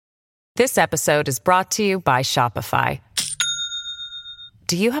This episode is brought to you by Shopify.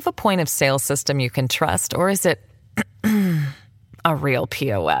 Do you have a point of sale system you can trust, or is it a real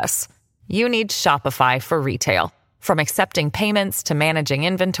POS? You need Shopify for retail. From accepting payments to managing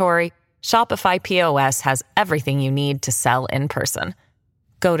inventory, Shopify POS has everything you need to sell in person.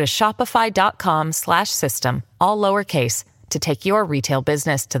 Go to shopify.com/system, all lowercase, to take your retail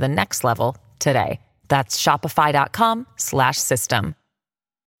business to the next level today. That's shopify.com/system.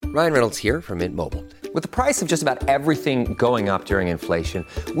 Ryan Reynolds here from Mint Mobile. With the price of just about everything going up during inflation,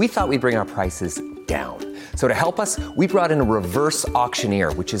 we thought we'd bring our prices down. So to help us, we brought in a reverse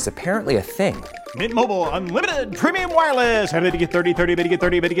auctioneer, which is apparently a thing. Mint Mobile Unlimited Premium Wireless. How to get 30, 30, how to get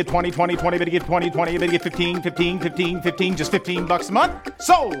 30, how to get 20, 20, 20, how to get 20, 20, how to get 15, 15, 15, 15, just $15 a month?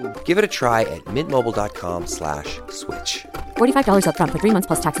 Sold! Give it a try at mintmobile.com/switch. $45 up front for 3 months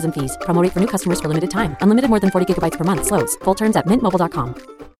plus taxes and fees. Promo rate for new customers for limited time. Unlimited more than 40 gigabytes per month. Slows full terms at mintmobile.com.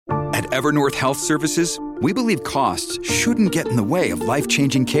 At Evernorth Health Services, we believe costs shouldn't get in the way of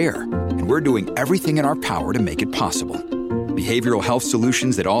life-changing care, and we're doing everything in our power to make it possible. Behavioral health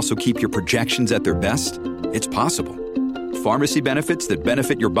solutions that also keep your projections at their best? It's possible. Pharmacy benefits that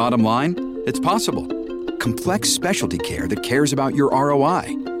benefit your bottom line? It's possible. Complex specialty care that cares about your ROI?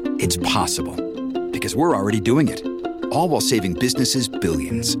 It's possible. Because we're already doing it. All while saving businesses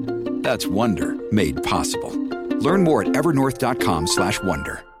billions. That's Wonder made possible. Learn more at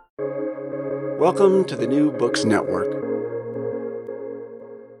evernorth.com/wonder. Welcome to the New Books Network.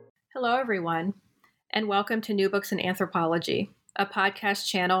 Hello, everyone, and welcome to New Books in Anthropology, a podcast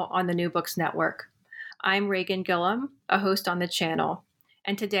channel on the New Books Network. I'm Reagan Gillum, a host on the channel,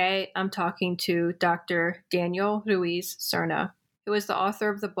 and today I'm talking to Dr. Daniel Ruiz-Serna, who is the author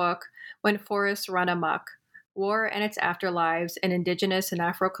of the book When Forests Run Amok: War and Its Afterlives in Indigenous and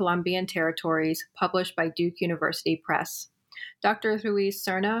Afro-Colombian Territories, published by Duke University Press. Dr.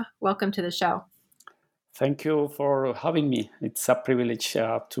 Ruiz-Serna, welcome to the show. Thank you for having me. It's a privilege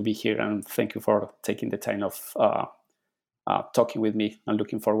to be here, and thank you for taking the time of talking with me. I'm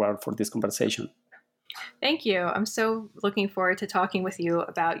looking forward for this conversation. Thank you. I'm so looking forward to talking with you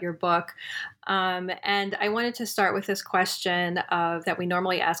about your book. And I wanted to start with this question that we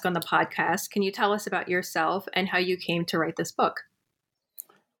normally ask on the podcast. Can you tell us about yourself and how you came to write this book?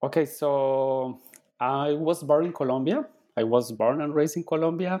 Okay, so I was born in Colombia. I was born and raised in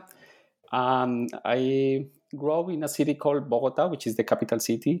Colombia. I grew up in a city called Bogota, which is the capital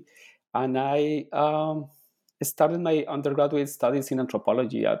city. And I started my undergraduate studies in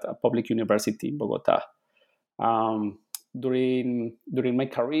anthropology at a public university in Bogota. During my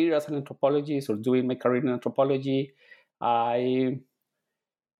career as an anthropologist, or doing my career in anthropology, I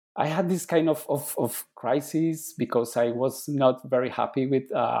had this kind of crisis because I was not very happy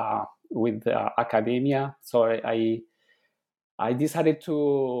with academia. So I decided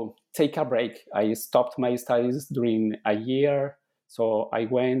to take a break. I stopped my studies during a year. So I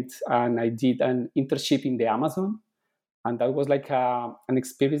went and I did an internship in the Amazon. And that was like an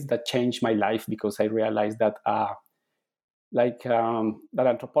experience that changed my life, because I realized that that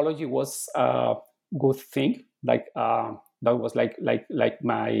anthropology was a good thing. That was like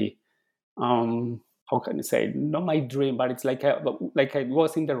my how can I say, not my dream, but it's like I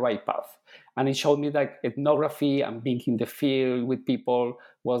was in the right path. And it showed me that ethnography and being in the field with people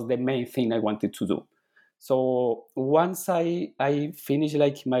was the main thing I wanted to do. So once I finished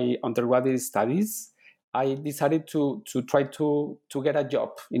like my undergraduate studies, I decided to try to get a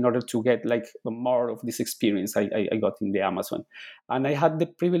job in order to get like more of this experience I got in the Amazon. And I had the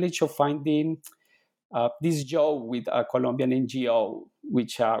privilege of finding this job with a Colombian NGO,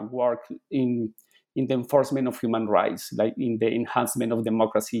 which worked in the enforcement of human rights, like in the enhancement of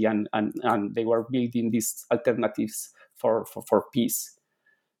democracy, and they were building these alternatives for peace.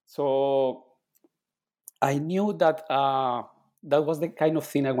 So I knew that that was the kind of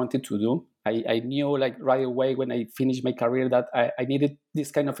thing I wanted to do. I knew like right away when I finished my career that I needed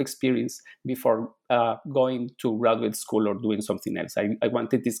this kind of experience before going to graduate school or doing something else. I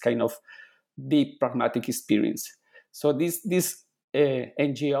wanted this kind of deep pragmatic experience. So this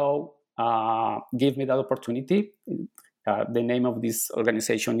NGO gave me that opportunity. The name of this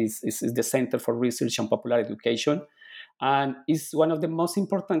organization is the Center for Research and Popular Education, and it's one of the most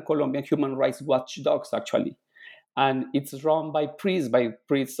important Colombian human rights watchdogs, actually. And it's run by priests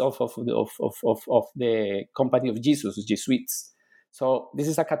of the Company of Jesus, Jesuits. So this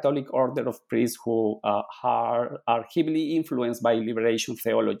is a Catholic order of priests who are heavily influenced by liberation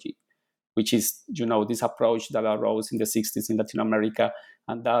theology, which is, this approach that arose in the 60s in Latin America,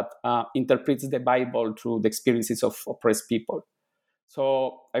 and that interprets the Bible through the experiences of oppressed people.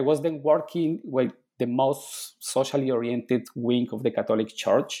 So I was then working with the most socially oriented wing of the Catholic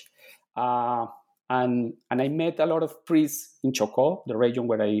Church, Uh, and I met a lot of priests in Chocó, the region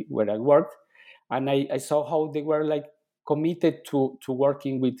where I worked, and I saw how they were like committed to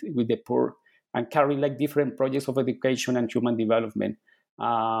working with the poor and carrying like different projects of education and human development.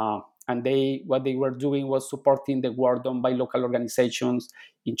 And what they were doing was supporting the work done by local organizations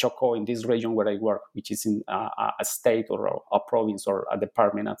in Chocó, in this region where I work, which is in a state or a province or a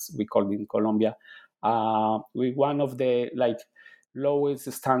department, as we call it in Colombia, with one of the like lowest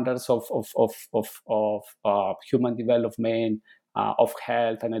standards of human development, of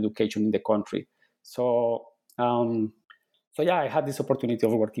health and education in the country. So yeah, I had this opportunity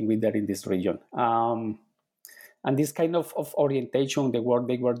of working with them in this region. And this kind of orientation, the work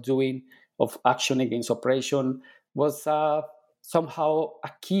they were doing of action against oppression, was somehow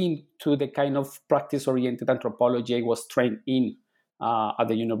akin to the kind of practice-oriented anthropology I was trained in at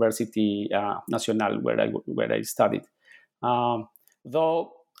the University Nacional where I studied.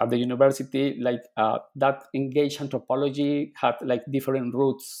 Though at the university, like that engaged anthropology had like different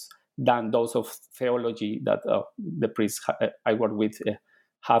roots than those of theology that the priests I worked with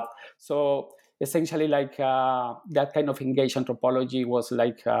had. So essentially, like that kind of engaged anthropology was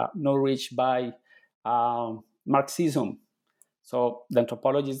like nourished by Marxism. So the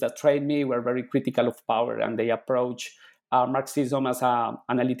anthropologists that trained me were very critical of power, and they approach Marxism as an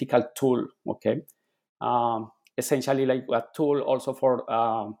analytical tool. Okay, essentially like a tool also for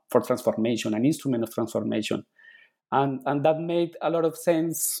transformation, an instrument of transformation, and that made a lot of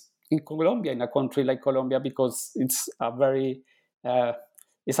sense in Colombia, in a country like Colombia, because it's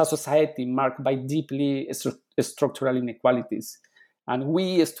it's a society marked by deeply structural inequalities. And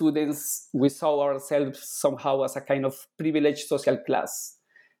we students, we saw ourselves somehow as a kind of privileged social class.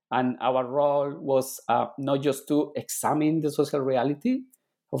 And our role was not just to examine the social reality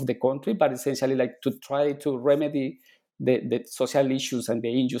of the country, but essentially like to try to remedy the social issues and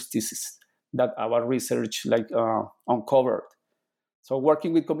the injustices that our research like uncovered. So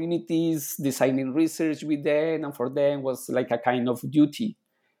working with communities, designing research with them and for them was like a kind of duty.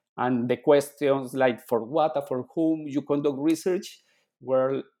 And the questions like for what or for whom you conduct research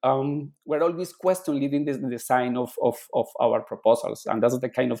were always questioned leading the design of our proposals. And that's the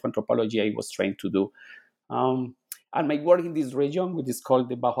kind of anthropology I was trained to do. And my work in this region, which is called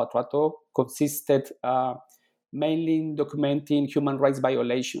the Bajo Atrato, consisted mainly in documenting human rights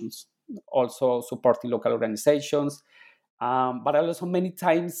violations, also supporting local organizations. But also many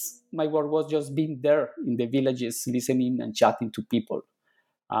times my work was just being there in the villages, listening and chatting to people.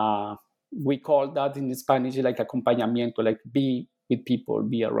 We call that in Spanish like acompañamiento, like be with people,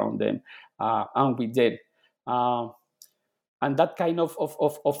 be around them, and we did. And that kind of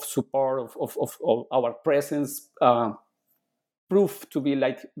support of our presence proved to be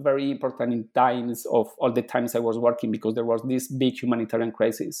like very important in times of all the times I was working, because there was this big humanitarian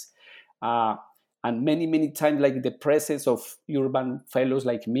crisis. And many times, like the presence of urban fellows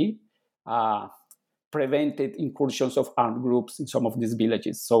like me prevented incursions of armed groups in some of these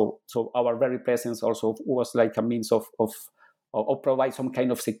villages. So our very presence also was like a means of provide some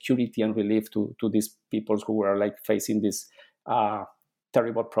kind of security and relief to these people who were like facing these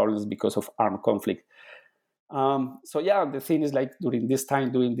terrible problems because of armed conflict. So yeah, the thing is like during this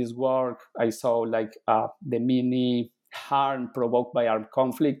time doing this work, I saw like the many harm provoked by armed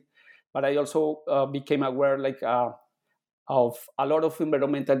conflict, but I also became aware like of a lot of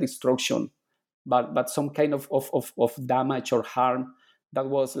environmental destruction, but some kind of damage or harm that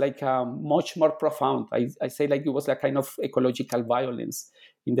was like much more profound. I say like it was a kind of ecological violence,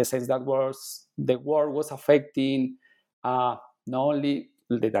 in the sense that the war was affecting not only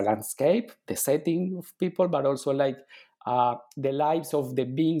the landscape, the setting of people, but also like the lives of the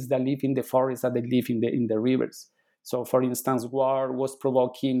beings that live in the forests, that they live in the rivers. So, for instance, war was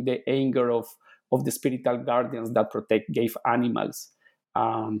provoking the anger of the spiritual guardians that protect cave animals.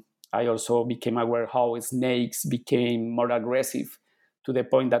 I also became aware how snakes became more aggressive, to the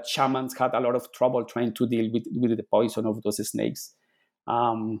point that shamans had a lot of trouble trying to deal with the poison of those snakes.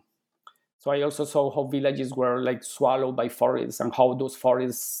 So I also saw how villages were like swallowed by forests, and how those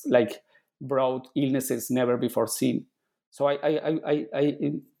forests like brought illnesses never before seen. So I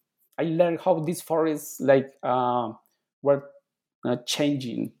learned how these forests like were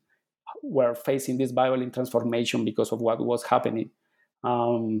changing, were facing this violent transformation because of what was happening.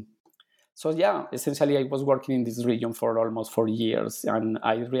 So yeah, essentially I was working in this region for almost 4 years, and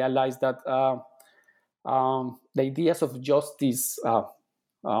I realized that the ideas of justice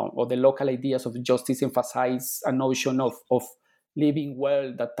or the local ideas of justice emphasize a notion of living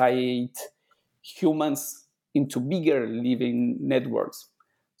well that tied humans into bigger living networks.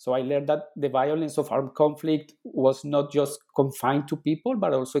 So I learned that the violence of armed conflict was not just confined to people,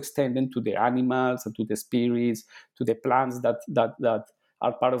 but also extended to the animals and to the spirits, to the plants that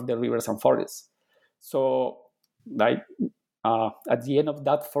are part of the rivers and forests. So, like at the end of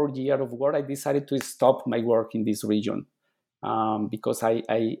that 4 year of work, I decided to stop my work in this region because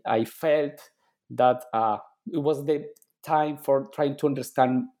I felt that it was the time for trying to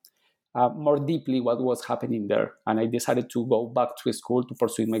understand more deeply what was happening there. And I decided to go back to school to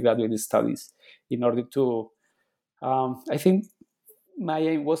pursue my graduate studies in order to, I think my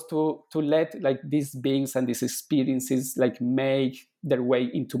aim was to let like these beings and these experiences like make their way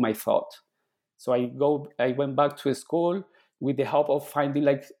into my thought. So I went back to school with the hope of finding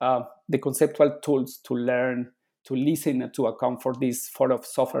like the conceptual tools to learn, to listen, and to account for this form of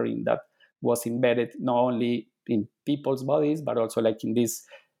suffering that was embedded not only in people's bodies, but also like in this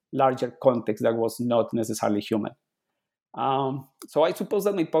larger context that was not necessarily human. So I suppose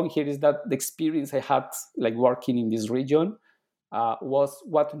that my point here is that the experience I had like working in this region was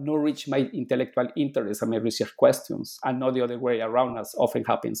what nourished my intellectual interest and my research questions, and not the other way around, as often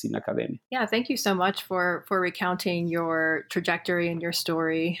happens in academia. Yeah, thank you so much for recounting your trajectory and your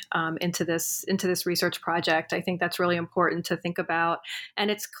story into this research project. I think that's really important to think about, and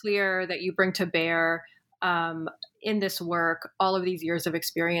it's clear that you bring to bear in this work all of these years of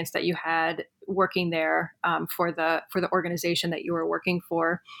experience that you had working there for the organization that you were working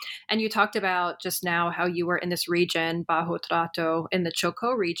for. And you talked about just now how you were in this region, Bajo Trato, in the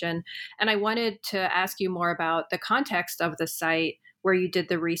Chocó region. And I wanted to ask you more about the context of the site where you did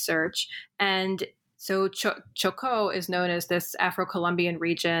the research. And so Chocó is known as this Afro-Colombian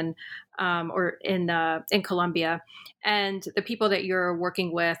region, or in Colombia, and the people that you're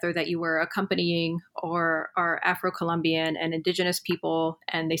working with or that you were accompanying are Afro-Colombian and Indigenous people,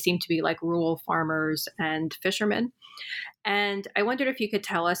 and they seem to be like rural farmers and fishermen. And I wondered if you could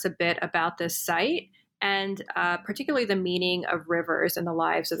tell us a bit about this site and particularly the meaning of rivers in the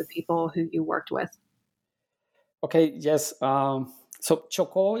lives of the people who you worked with. Okay. Yes. So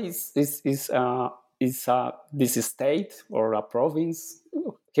Chocó is this state or a province.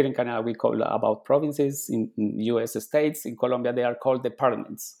 Here in Canada, we call about provinces. In U.S. states, in Colombia, they are called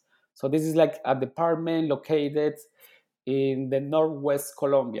departments. So this is like a department located in the northwest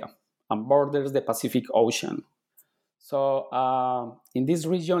Colombia and borders the Pacific Ocean. So in this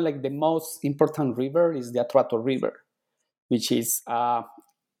region, like the most important river is the Atrato River, which is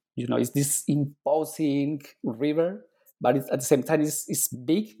is this imposing river, but at the same time it's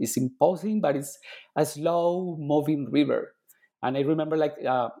big, it's imposing, but it's a slow moving river. And I remember like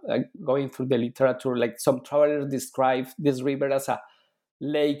going through the literature, like some travelers describe this river as a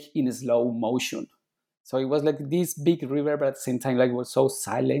lake in slow motion. So it was like this big river, but at the same time like was so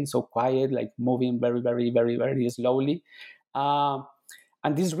silent, so quiet, like moving very, very, very, very slowly. And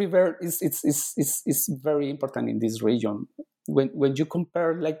this river is very important in this region. When you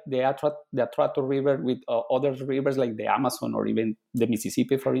compare like the Atrato River with other rivers like the Amazon or even the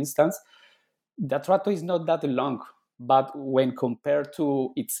Mississippi, for instance, the Atrato is not that long, but when compared to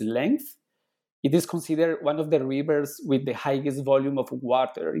its length, it is considered one of the rivers with the highest volume of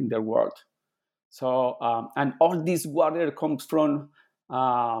water in the world. So, and all this water comes from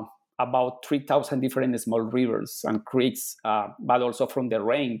about 3,000 different small rivers and creeks, but also from the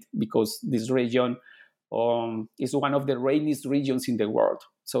rain, because this region is one of the rainiest regions in the world.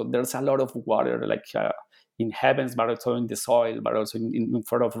 So there's a lot of water, like in heavens, but also in the soil, but also in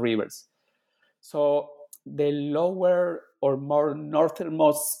front of rivers. So the lower or more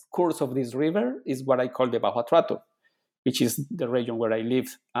northernmost course of this river is what I call the Bajo Atrato, which is the region where I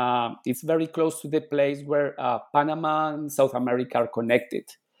live. It's very close to the place where Panama and South America are connected.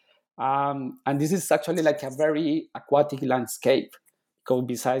 And this is actually like a very aquatic landscape, because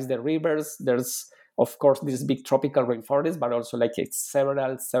besides the rivers, there's of course this big tropical rainforest, but also like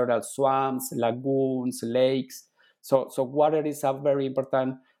several swamps, lagoons, lakes. So water is a very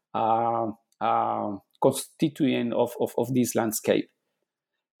important constituent of this landscape.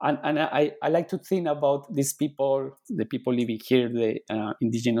 And I like to think about these people, the people living here, the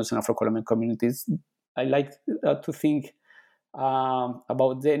Indigenous and Afro-Colombian communities. I like to think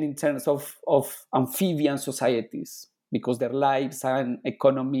about them in terms of amphibian societies, because their lives and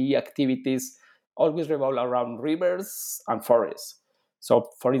economy activities always revolve around rivers and forests. So,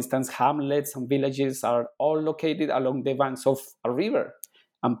 for instance, hamlets and villages are all located along the banks of a river,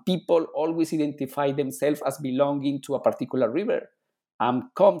 and people always identify themselves as belonging to a particular river and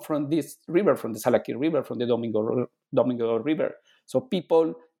come from this river, from the Salaki River, from the Domingo River. So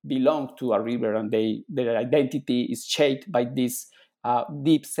people belong to a river, and their identity is shaped by this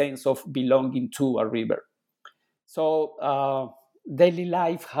deep sense of belonging to a river. So daily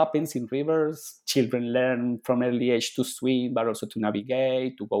life happens in rivers. Children learn from early age to swim, but also to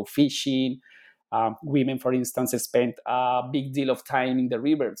navigate, to go fishing. Women, for instance, spend a big deal of time in the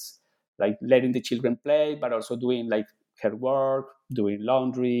rivers, like letting the children play, but also doing like her work, doing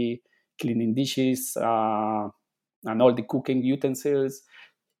laundry, cleaning dishes, and all the cooking utensils,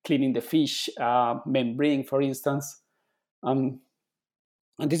 cleaning the fish men bring, for instance. And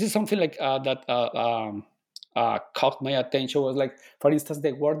this is something like that caught my attention. Was like, for instance,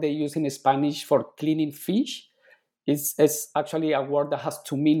 the word they use in Spanish for cleaning fish is actually a word that has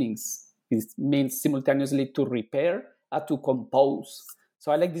two meanings. It means simultaneously to repair and to compose.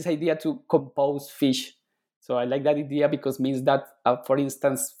 So I like this idea to compose fish. So I like that idea because it means that, for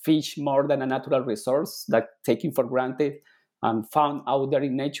instance, fish more than a natural resource that taken for granted and found out there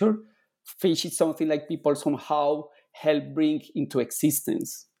in nature. Fish is something like people somehow help bring into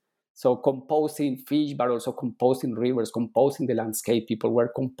existence. So composing fish, but also composing rivers, composing the landscape. People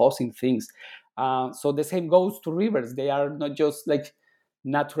were composing things. So the same goes to rivers. They are not just like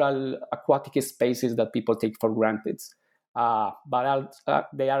natural aquatic spaces that people take for granted, but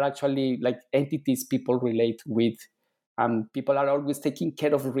they are actually like entities people relate with. And people are always taking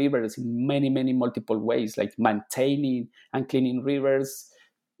care of rivers in many, many multiple ways, like maintaining and cleaning rivers,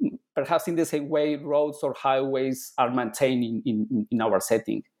 perhaps in the same way roads or highways are maintained in our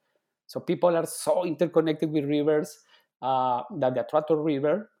setting. So people are so interconnected with rivers that the Atrato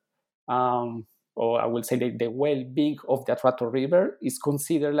River, or I will say the well-being of the Atrato River is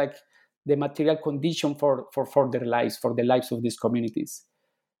considered like the material condition for their lives, for the lives of these communities.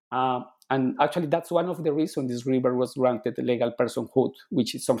 And actually, that's one of the reasons this river was granted legal personhood,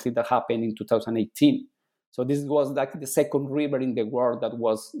 which is something that happened in 2018. So this was like the second river in the world that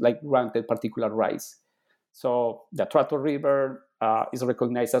was like granted particular rights. So the Atrato River is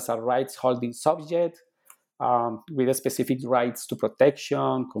recognized as a rights-holding subject with specific rights to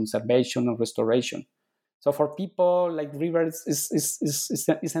protection, conservation, and restoration. So for people, like rivers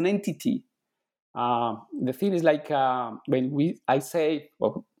is an entity. The thing is like when I say,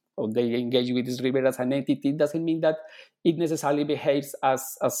 well, they engage with this river as an entity, it doesn't mean that it necessarily behaves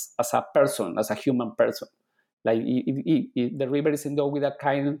as a person, as a human person. Like the river is endowed with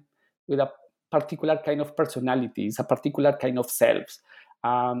a particular kind of personality. It's a particular kind of self,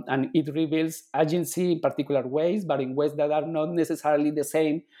 and it reveals agency in particular ways, but in ways that are not necessarily the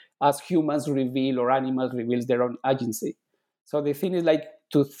same as humans reveal or animals reveals their own agency. So the thing is like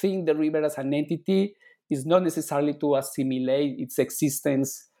to think the river as an entity is not necessarily to assimilate its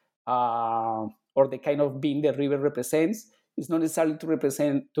existence or the kind of being the river represents. It's not necessarily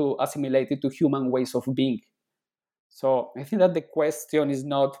to assimilate it to human ways of being. So I think that the question is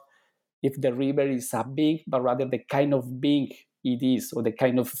not if the river is a being, but rather the kind of being it is, or the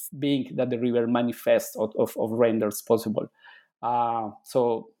kind of being that the river manifests of renders possible.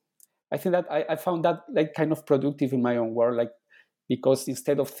 So I think that I found that like kind of productive in my own work, like because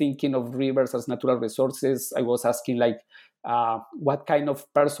instead of thinking of rivers as natural resources, I was asking like what kind of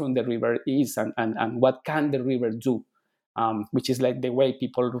person the river is and what can the river do, which is like the way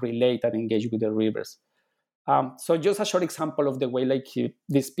people relate and engage with the rivers. So just a short example of the way like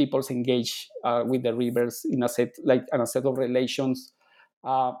these peoples engage with the rivers in a set of relations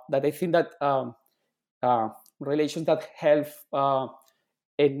that I think that relations that help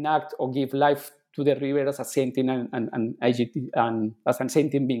enact or give life to the river as a sentient and as a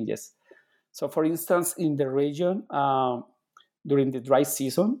sentient being. Yes. So for instance, in the region during the dry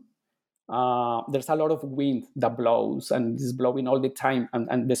season, there's a lot of wind that blows and is blowing all the time,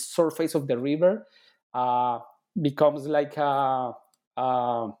 and the surface of the river becomes like a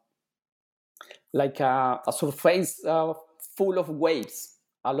surface full of waves,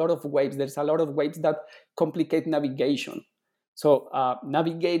 a lot of waves. There's a lot of waves that complicate navigation. So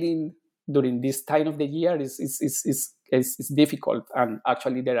navigating during this time of the year is difficult, and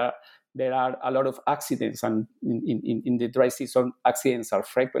actually there are a lot of accidents, and in the dry season accidents are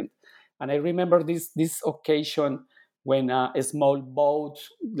frequent. And I remember this occasion when a small boat,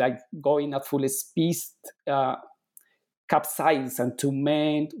 like going at full speed, capsized and two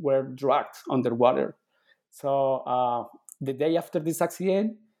men were dragged underwater. So the day after this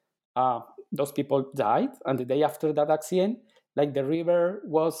accident, those people died, and the day after that accident, like the river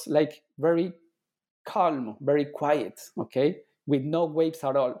was like very calm, very quiet, okay, with no waves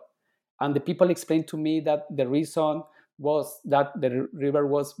at all. And the people explained to me that the reason was that the river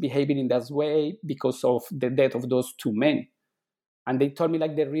was behaving in that way because of the death of those two men. And they told me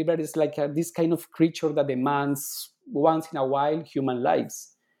like the river is like this kind of creature that demands once in a while human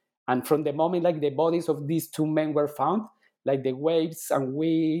lives. And from the moment like the bodies of these two men were found, like the waves and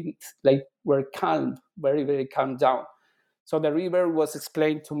wind like were calm, very, very calm down. So the river was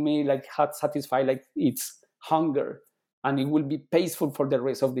explained to me like had satisfied like its hunger, and it will be peaceful for the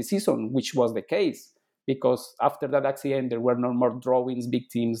rest of the season, which was the case, because after that accident, there were no more drawings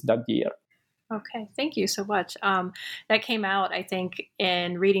victims that year. Okay, thank you so much. That came out, I think,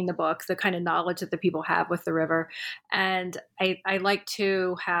 in reading the book, the kind of knowledge that the people have with the river. And I like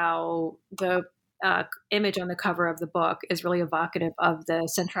too how the image on the cover of the book is really evocative of the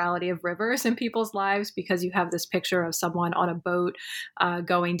centrality of rivers in people's lives, because you have this picture of someone on a boat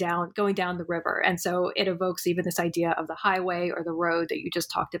going down the river. And so it evokes even this idea of the highway or the road that you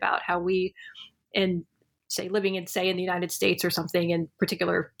just talked about, how we in living in the United States or something, in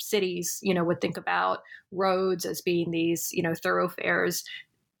particular cities, would think about roads as being these, thoroughfares.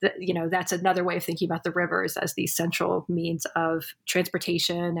 That's another way of thinking about the rivers as these central means of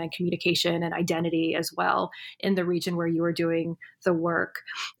transportation and communication and identity as well in the region where you were doing the work.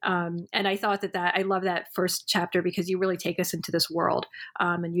 And I thought that I love that first chapter, because you really take us into this world,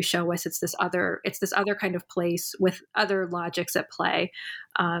 and you show us it's this other kind of place with other logics at play.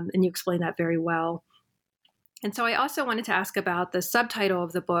 And you explain that very well. And so I also wanted to ask about the subtitle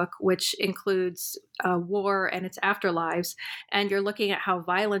of the book, which includes war and its afterlives. And you're looking at how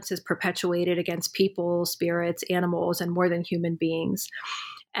violence is perpetuated against people, spirits, animals, and more than human beings.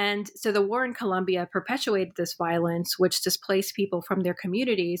 And so the war in Colombia perpetuated this violence, which displaced people from their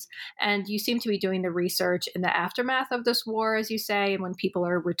communities. And you seem to be doing the research in the aftermath of this war, as you say, and when people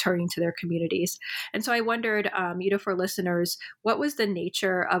are returning to their communities. And so I wondered, for listeners, what was the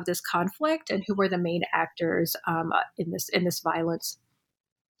nature of this conflict and who were the main actors in this violence?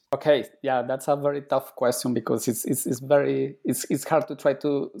 Okay, yeah, that's a very tough question, because it's hard to try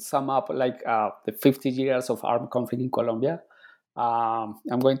to sum up like the 50 years of armed conflict in Colombia.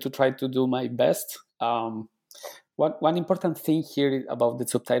 I'm going to try to do my best. One important thing here about the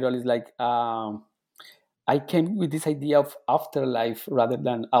subtitle is like I came with this idea of afterlife rather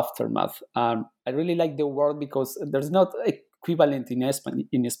than aftermath. I really like the word because there's not equivalent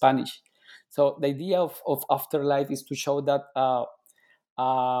in Spanish. So the idea of afterlife is to show that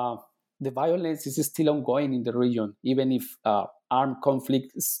the violence is still ongoing in the region, even if armed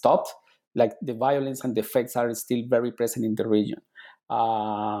conflict stopped. Like the violence and the effects are still very present in the region.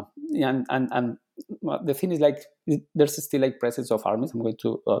 And the thing is, like, there's still like presence of armies. I'm going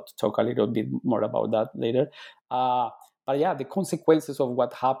to talk a little bit more about that later. But yeah, the consequences of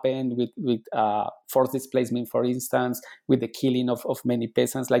what happened with forced displacement, for instance, with the killing of many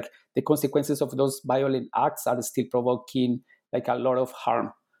peasants, like the consequences of those violent acts are still provoking like a lot of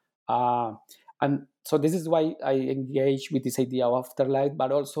harm. And so this is why I engage with this idea of afterlife,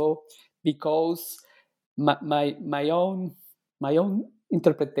 but also because my own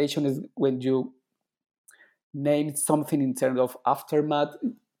interpretation is when you name something in terms of aftermath,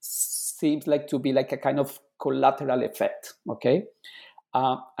 seems like to be like a kind of collateral effect. Okay.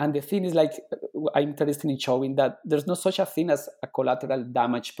 And the thing is, like, I'm interested in showing that there's no such a thing as a collateral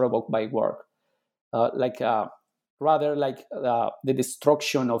damage provoked by war. Rather, like the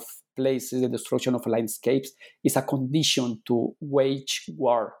destruction of places, the destruction of landscapes is a condition to wage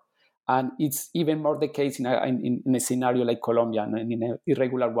war. And it's even more the case in a scenario like Colombia, in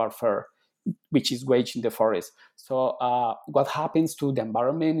irregular warfare, which is waged in the forest. So what happens to the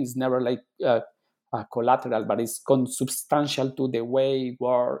environment is never like collateral, but it's consubstantial to the way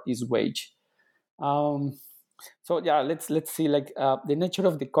war is waged. So yeah, let's see like the nature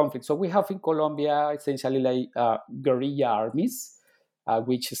of the conflict. So we have in Colombia essentially like guerrilla armies,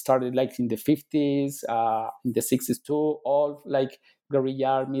 which started like in the 50s, in the 60s too, all like guerrilla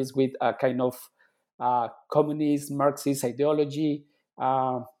armies with a kind of communist Marxist ideology.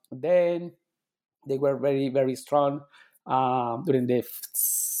 Then they were very, very strong during the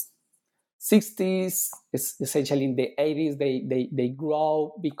 60s, essentially in the 80s, they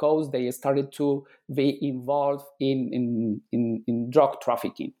grow because they started to be involved in drug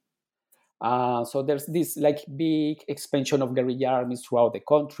trafficking. So there's this like big expansion of guerrilla armies throughout the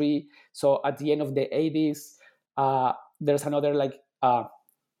country. So at the end of the 80s, there's another like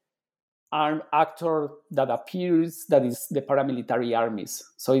armed actor that appears, that is the paramilitary armies.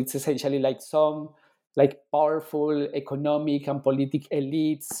 So it's essentially like some like powerful economic and political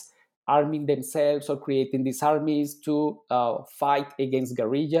elites arming themselves or creating these armies to fight against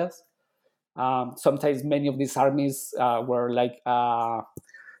guerrillas. Sometimes many of these armies were like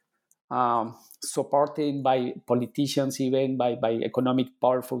supported by politicians, even by economic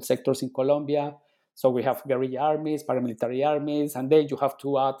powerful sectors in Colombia. So we have guerrilla armies, paramilitary armies, and then you have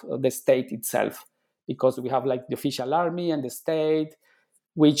to add the state itself, because we have like the official army and the state,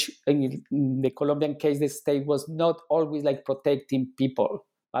 which in the Colombian case, the state was not always like protecting people,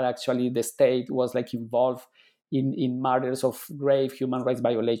 but actually the state was like involved in matters of grave human rights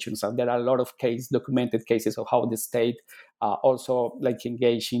violations. And there are a lot of documented cases of how the state also like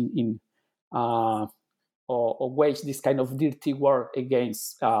engaged in or wage this kind of dirty war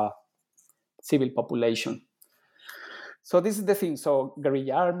against civil population. So this is the thing. So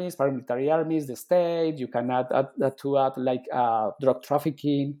guerrilla armies, paramilitary armies, the state. You can add like drug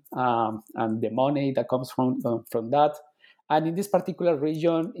trafficking and the money that comes from that. And in this particular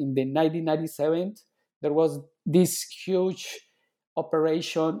region, in the 1997, there was this huge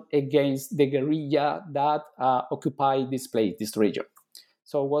operation against the guerrilla that occupied this region.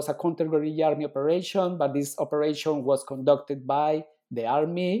 So it was a counter-guerrilla army operation, but this operation was conducted by the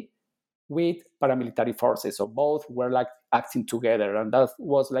army with paramilitary forces. So both were like acting together, and that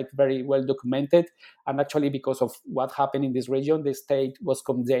was like very well documented. And actually, because of what happened in this region, the state was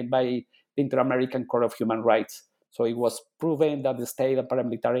condemned by the Inter-American Court of Human Rights. So it was proven that the state and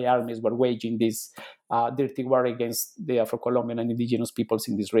paramilitary armies were waging this dirty war against the Afro-Colombian and Indigenous peoples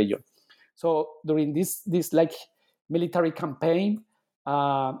in this region. So during this like military campaign,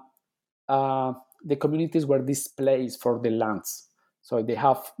 the communities were displaced for the lands. So they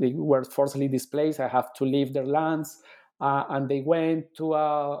were forcibly displaced. They have to leave their lands, and they went to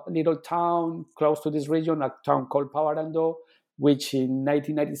a little town close to this region, a town called Pavarando, which in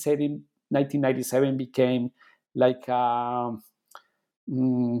 1997 became like the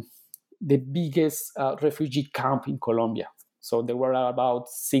biggest refugee camp in Colombia. So there were about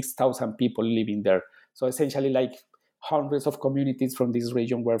 6,000 people living there. So essentially, like hundreds of communities from this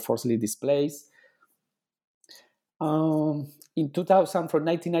region were forcibly displaced. In 2000, from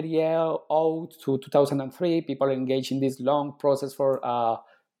 1998 to 2003, people engaged in this long process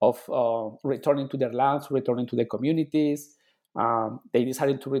of returning to their lands, returning to their communities. They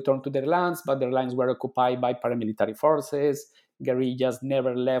decided to return to their lands, but their lands were occupied by paramilitary forces. Guerrillas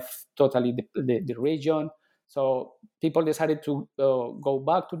never left totally the region. So people decided to go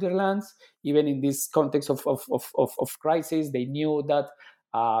back to their lands, even in this context of crisis. They knew that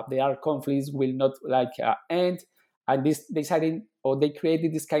the armed conflicts will not end. And they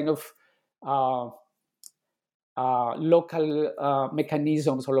created this kind of local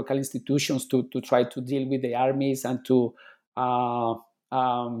mechanisms or local institutions to try to deal with the armies and to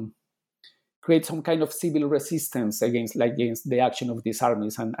create some kind of civil resistance against the action of these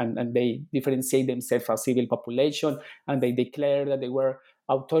armies. And they differentiate themselves as civil population, and they declare that they were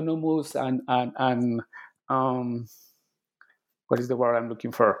autonomous and what is the word I'm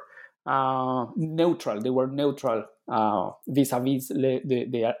looking for? Neutral. They were neutral vis-a-vis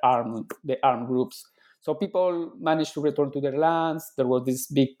the armed groups. So people managed to return to their lands. There was this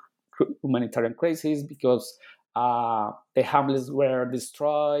big humanitarian crisis because the hamlets were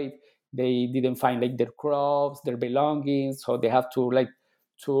destroyed. They didn't find their crops, their belongings, so they have to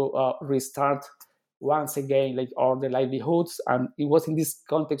restart once again all their livelihoods. And it was in this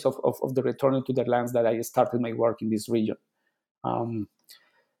context of the returning to their lands that I started my work in this region.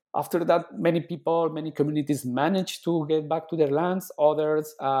 After that, many communities managed to get back to their lands.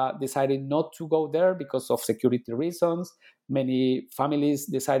 Others decided not to go there because of security reasons. Many families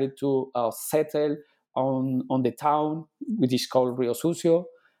decided to settle on the town, which is called Rio Sucio.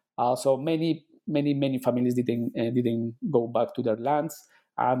 So many families didn't go back to their lands,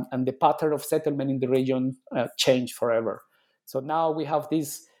 and the pattern of settlement in the region changed forever. So now we have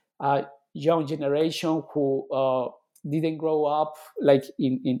this young generation who didn't grow up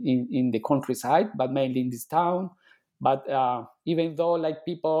in the countryside, but mainly in this town. But even though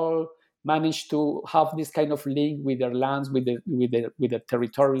people managed to have this kind of link with their lands, with their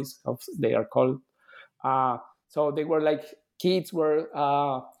territories, they are called. So they were kids were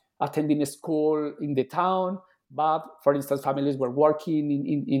attending a school in the town, but for instance, families were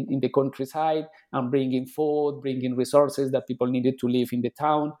working in the countryside and bringing food, bringing resources that people needed to live in the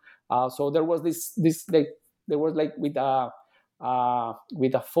town. So there was there was with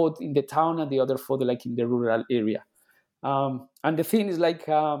a food in the town and the other food in the rural area. And the thing is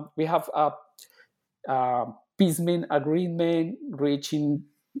we have a peacekeeping agreement reached in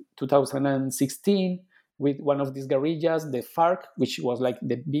 2016 with one of these guerrillas, the FARC, which was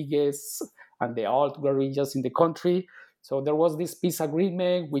the biggest and the old guerrillas in the country. So there was this peace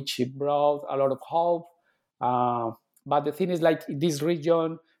agreement, which brought a lot of hope. But the thing is in this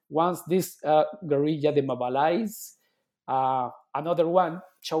region, once this guerrilla demobilized, another one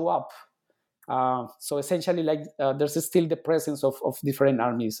show up. So essentially, there's still the presence of different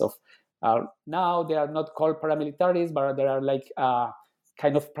armies. Now they are not called paramilitaries, but they are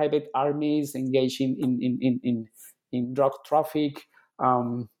kind of private armies engaged in drug traffic.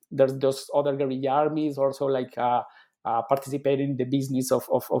 There's those other guerrilla armies also participating in the business of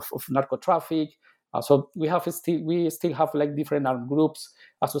narco traffic. So we still have like different armed groups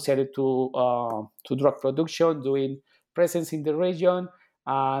associated to drug production, doing presence in the region,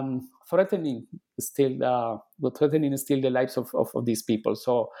 and threatening still the lives of these people.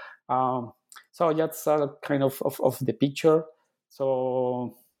 So that's kind of the picture.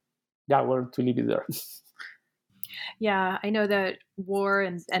 So yeah, we're to leave it there. Yeah, I know that war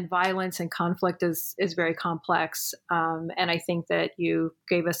and violence and conflict is very complex, and I think that you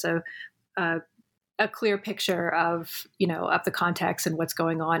gave us a clear picture of of the context and what's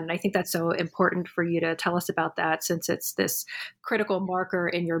going on. And I think that's so important for you to tell us about that, since it's this critical marker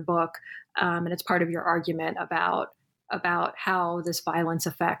in your book, and it's part of your argument about how this violence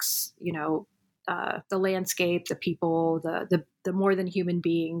affects the landscape, the people, the more than human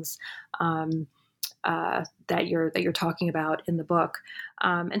beings. That you're talking about in the book,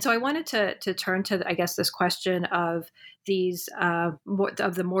 and so I wanted to turn to, I guess, this question of these of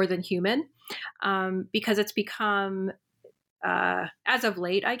the more than human, because it's become, as of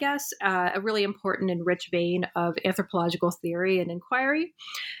late, I guess, a really important and rich vein of anthropological theory and inquiry.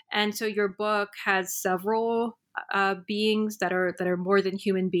 And so your book has several beings that are more than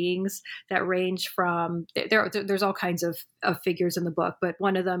human beings, that range from there's all kinds of figures in the book, but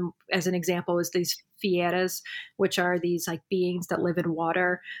one of them, as an example, is these fieras, which are these like beings that live in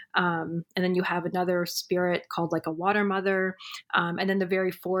water, and then you have another spirit called like a water mother, and then the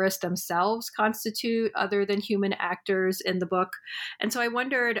very forests themselves constitute other than human actors in the book. And so I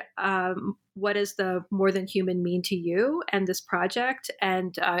wondered, what does the more than human mean to you and this project,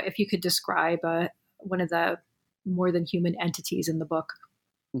 and if you could describe one of the more than human entities in the book.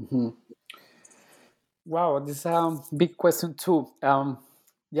 Mm-hmm. Wow, this is a big question too.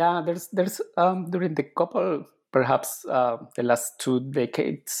 Yeah, there's during the couple, perhaps the last 2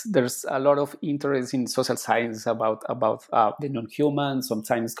 decades, there's a lot of interest in social science about the non-human,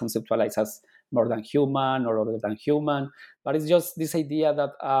 sometimes conceptualized as more than human or other than human. But it's just this idea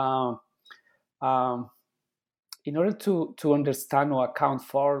that in order to understand or account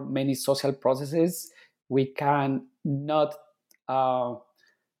for many social processes, we can not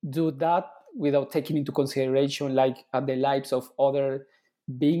do that without taking into consideration like the lives of other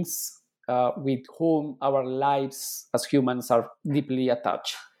beings with whom our lives as humans are deeply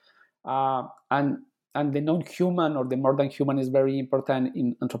attached. And the non-human or the more than human is very important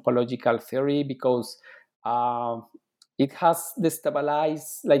in anthropological theory because it has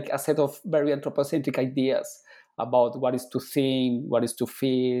destabilized like a set of very anthropocentric ideas about what is to think, what is to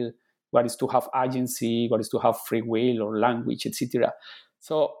feel, what is to have agency, what is to have free will or language, etc.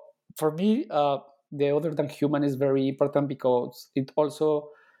 So for me, the other than human is very important because it also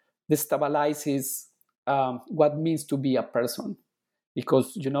destabilizes what means to be a person.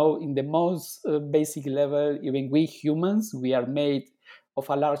 Because, in the most basic level, even we humans, we are made of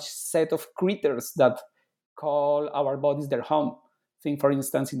a large set of critters that call our bodies their home. Think, for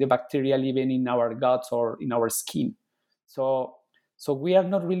instance, in the bacteria living in our guts or in our skin. So we are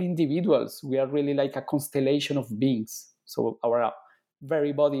not really individuals. We are really like a constellation of beings. So our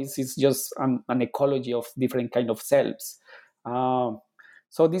very bodies is just an ecology of different kind of selves.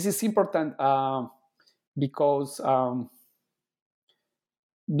 So this is important because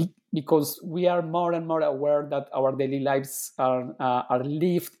we are more and more aware that our daily lives are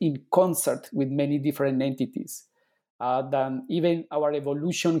lived in concert with many different entities. Than even our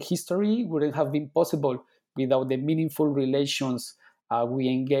evolution history wouldn't have been possible without the meaningful relations we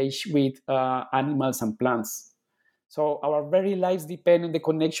engage with animals and plants. So our very lives depend on the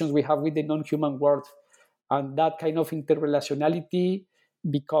connections we have with the non-human world. And that kind of interrelationality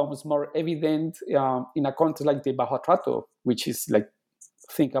becomes more evident in a context like the Bajo Trato, which is like,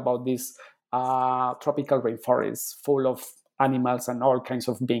 think about this tropical rainforest full of animals and all kinds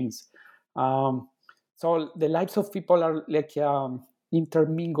of beings. So the lives of people are like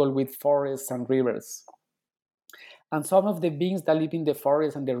intermingled with forests and rivers. And some of the beings that live in the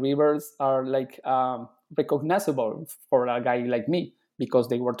forests and the rivers are like recognizable for a guy like me because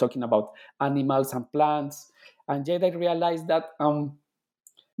they were talking about animals and plants. And yet I realized that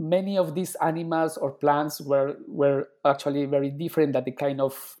many of these animals or plants were actually very different than the kind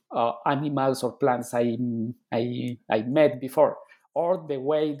of animals or plants I met before. Or the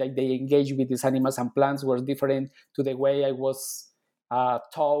way that they engage with these animals and plants was different to the way I was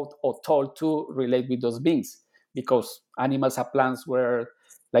taught or told to relate with those beings. Because animals and plants were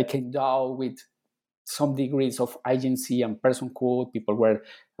like endowed with some degrees of agency and personhood. People were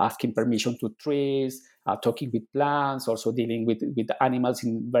asking permission to trees, talking with plants, also dealing with animals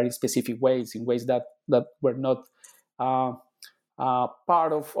in very specific ways, in ways that were not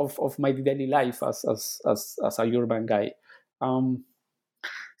part of my daily life as a urban guy.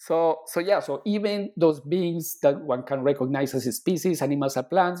 So even those beings that one can recognize as species, animals and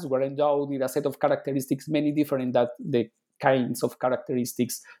plants, were endowed with a set of characteristics many different than the kinds of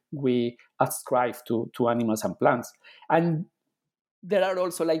characteristics we ascribe to animals and plants. And there are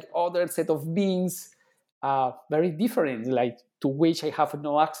also like other set of beings, very different, like to which I have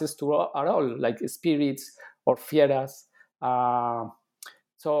no access to at all, like spirits or fieras. Uh,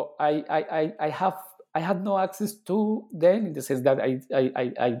 so I had no access to them in the sense that I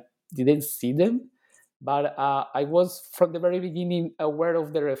didn't see them, but I was from the very beginning aware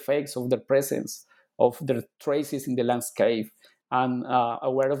of their effects, of their presence, of their traces in the landscape, and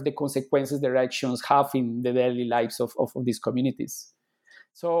aware of the consequences their actions have in the daily lives of these communities.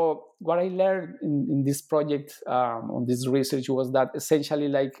 So what I learned in this project, on this research, was that essentially,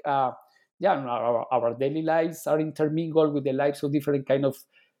 like, our daily lives are intermingled with the lives of different kind of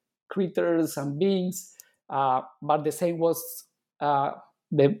creatures and beings, but uh,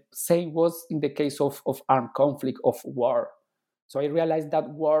 the same was in the case of armed conflict, of war. So I realized that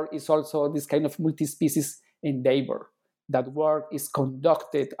war is also this kind of multi-species endeavor. That war is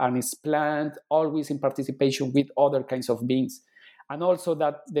conducted and is planned always in participation with other kinds of beings, and also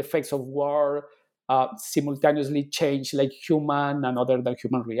that the effects of war simultaneously change like human and other than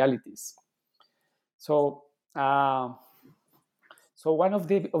human realities. So. So one of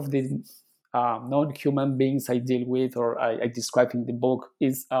the non-human beings I deal with, or I describe in the book,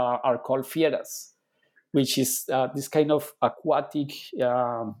 are called fieras, which is this kind of aquatic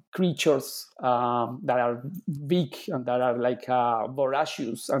creatures that are big and that are like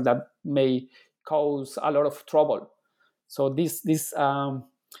voracious and that may cause a lot of trouble. So this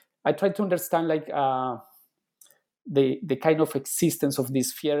I try to understand like the kind of existence of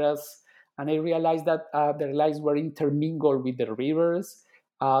these fieras, and I realized that their lives were intermingled with the rivers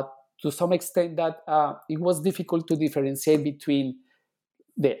to some extent that it was difficult to differentiate between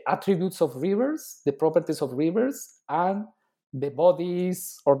the attributes of rivers, the properties of rivers, and the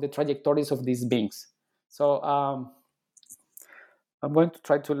bodies or the trajectories of these beings. So I'm going to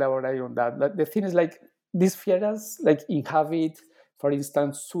try to elaborate on that. But the thing is, like, these fieras like inhabit, for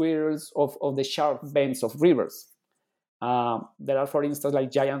instance, swirls of the sharp bends of rivers. There are, for instance,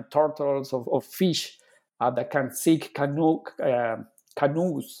 like giant turtles of fish that can sink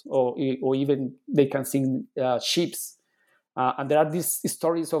canoes, or even they can sink ships. And there are these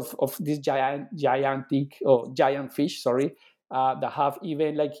stories of these giant fish, that have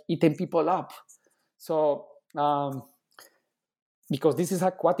even like eaten people up. So because this is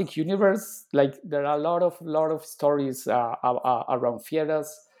aquatic universe, like there are a lot of stories around fieras.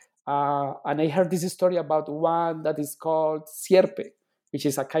 And I heard this story about one that is called sierpe, which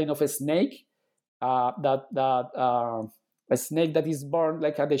is a kind of a snake, a snake that is born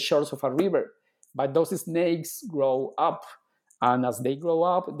like at the shores of a river. But those snakes grow up, and as they grow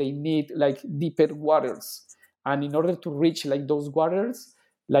up, they need like deeper waters. And in order to reach like those waters,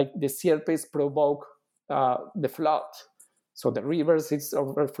 like the sierpes provoke the flood. So the rivers is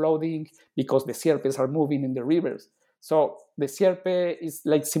overflowing because the sierpes are moving in the rivers. So the sierpe is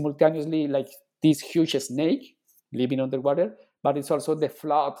like simultaneously like this huge snake living underwater, but it's also the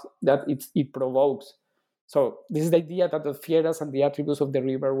flood that it provokes. So this is the idea that the fieras and the attributes of the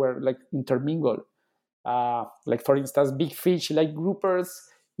river were like intermingled. Like for instance, big fish like groupers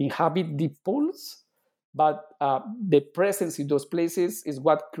inhabit deep pools, but the presence in those places is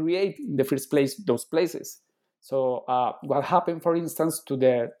what create in the first place those places. So what happened, for instance, to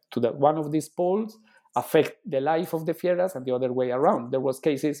the one of these pools affect the life of the fieras, and the other way around. There was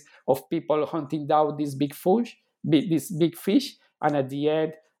cases of people hunting down this big fish, and at the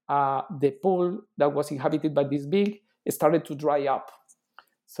end, the pool that was inhabited by this big started to dry up.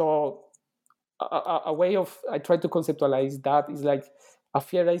 So a way of I try to conceptualize that is like a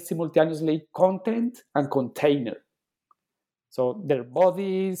fiera is simultaneously content and container. So their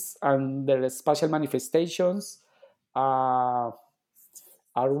bodies and their spatial manifestations are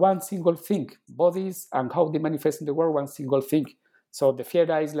one single thing. Bodies and how they manifest in the world, one single thing. So the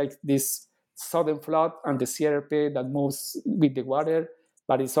fiera is like this sudden flood, and the sierpe that moves with the water,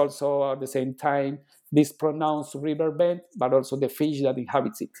 but it's also at the same time this pronounced river bed, but also the fish that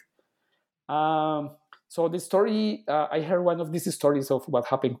inhabits it. So the story, I heard one of these stories of what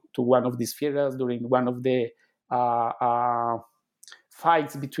happened to one of these fieras during one of the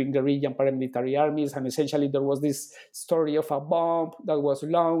fights between guerrilla and paramilitary armies, and essentially there was this story of a bomb that was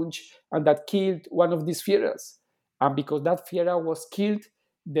launched and that killed one of these fieras. And because that fiera was killed,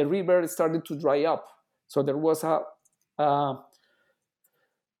 the river started to dry up. So there was a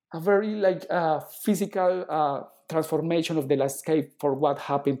very like physical transformation of the landscape for what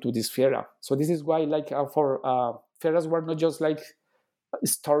happened to this fiera. So this is why like for fieras were not just like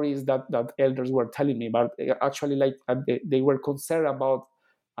stories that elders were telling me, but actually, like they were concerned about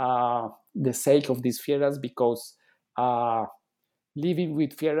the sake of these fieras, because living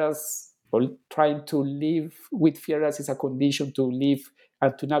with fieras or trying to live with fieras is a condition to live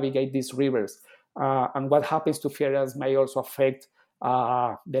and to navigate these rivers. And what happens to fieras may also affect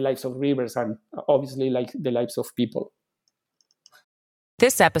the lives of rivers and obviously like the lives of people.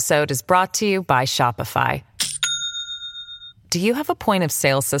 This episode is brought to you by Shopify. Do you have a point of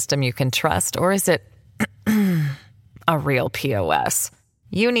sale system you can trust, or is it a real POS?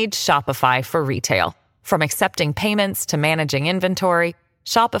 You need Shopify for retail. From accepting payments to managing inventory,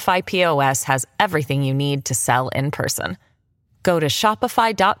 Shopify POS has everything you need to sell in person. Go to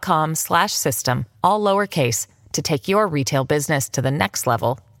shopify.com/system, all lowercase, to take your retail business to the next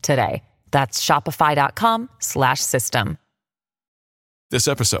level today. That's shopify.com/system. This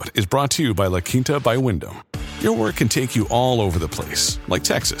episode is brought to you by La Quinta by Wyndham. Your work can take you all over the place, like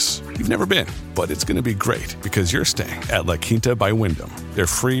Texas. You've never been, but it's going to be great because you're staying at La Quinta by Wyndham. Their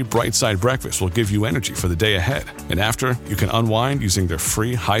free Bright Side breakfast will give you energy for the day ahead. And after, you can unwind using their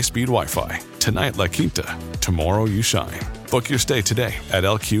free high-speed Wi-Fi. Tonight, La Quinta. Tomorrow, you shine. Book your stay today at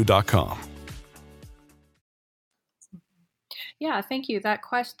lq.com. Yeah, thank you. That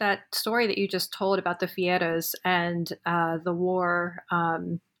story that you just told about the fieras and the war,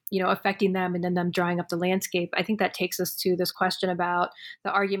 affecting them and then them drying up the landscape. I think that takes us to this question about the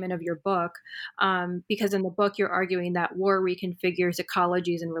argument of your book, because in the book you're arguing that war reconfigures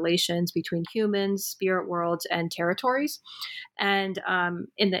ecologies and relations between humans, spirit worlds, and territories. And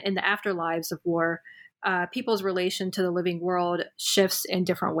in the afterlives of war, people's relation to the living world shifts in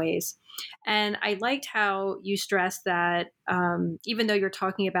different ways. And I liked how you stressed that even though you're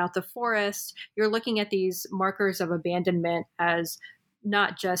talking about the forest, you're looking at these markers of abandonment as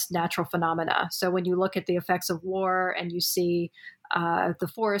not just natural phenomena. So when you look at the effects of war and you see the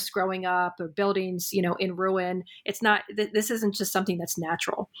forest growing up or buildings, in ruin, it's not, this isn't just something that's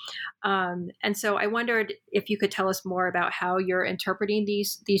natural. And so I wondered if you could tell us more about how you're interpreting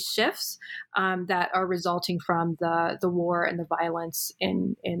these shifts that are resulting from the war and the violence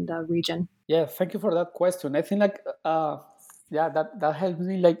in the region. Yeah, thank you for that question. I think that helped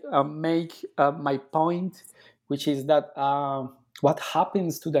me make my point, which is that what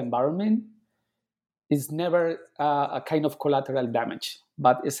happens to the environment is never a kind of collateral damage,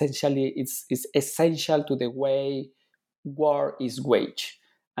 but essentially it's essential to the way war is waged.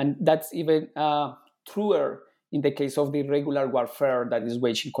 And that's even truer in the case of the regular warfare that is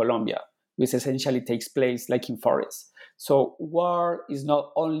waged in Colombia, which essentially takes place like in forests. So war is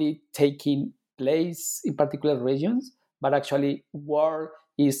not only taking place in particular regions, but actually war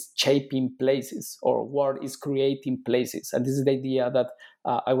is shaping places, or war is creating places. And this is the idea that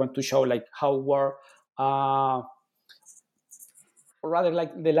I want to show, like how war, rather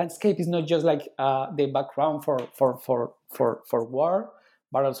like the landscape is not just like the background for war,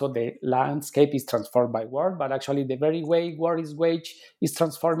 but also the landscape is transformed by war. But actually, the very way war is waged is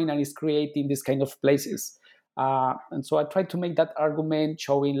transforming and is creating this kind of places. And so I tried to make that argument,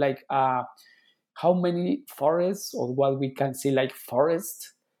 showing like how many forests, or what we can see like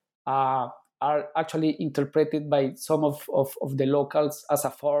forests, are actually interpreted by some of the locals as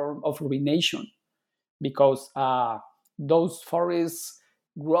a form of ruination, because those forests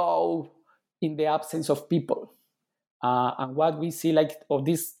grow in the absence of people. And what we see like of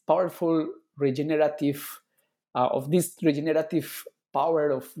this powerful regenerative,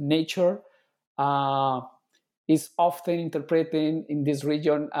 power of nature is often interpreted in this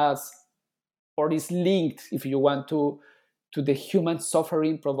region as, or is linked, if you want to the human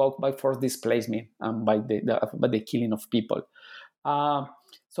suffering provoked by forced displacement and by the killing of people.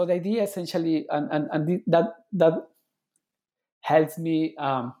 So the idea essentially, and that helps me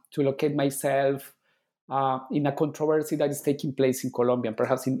to locate myself in a controversy that is taking place in Colombia,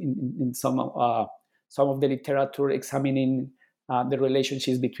 perhaps in some of the literature examining the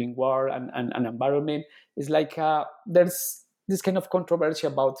relationships between war and environment. It's like there's this kind of controversy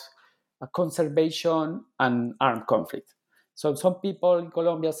about conservation and armed conflict. So some people in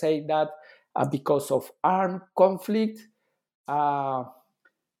Colombia say that because of armed conflict,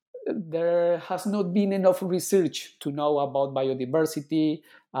 there has not been enough research to know about biodiversity,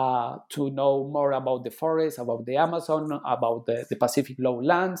 to know more about the forest, about the Amazon, about the Pacific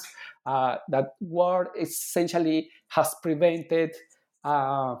lowlands, that war essentially has prevented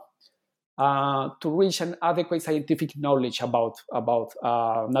to reach an adequate scientific knowledge about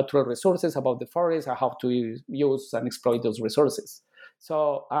natural resources, about the forest, and how to use and exploit those resources.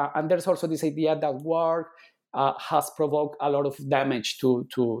 So, and there's also this idea that war has provoked a lot of damage to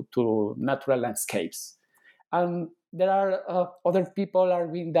natural landscapes. And there are other people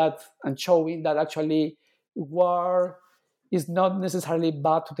arguing that and showing that actually war is not necessarily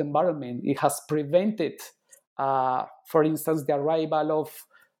bad to the environment. It has prevented, for instance, the arrival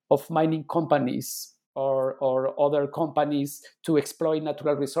of mining companies or other companies to exploit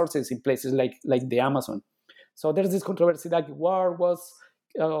natural resources in places like the Amazon. So there's this controversy that war was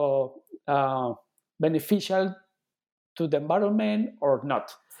beneficial to the environment or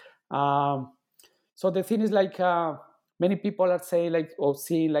not. So the thing is many people are saying or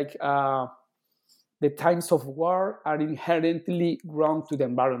seeing the times of war are inherently wrong to the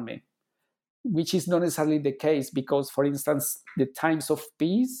environment, which is not necessarily the case because, for instance, the times of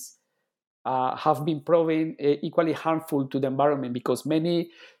peace have been proven equally harmful to the environment because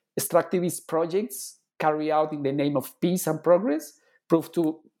many extractivist projects carried out in the name of peace and progress prove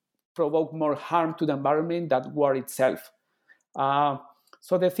to provoke more harm to the environment than war itself.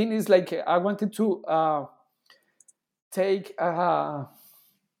 So the thing is, I wanted to take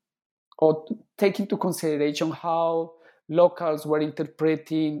into consideration how locals were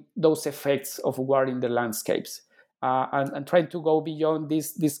interpreting those effects of war in the landscapes, and trying to go beyond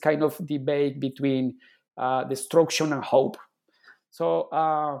this kind of debate between destruction and hope. So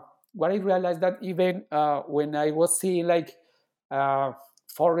what I realized that even when I was seeing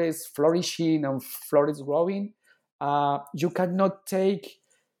forests flourishing and forests growing, you cannot take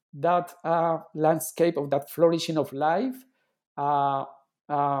that landscape of that flourishing of life.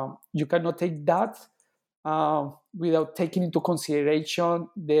 You cannot take that without taking into consideration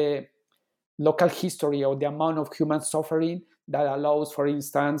the local history or the amount of human suffering that allows, for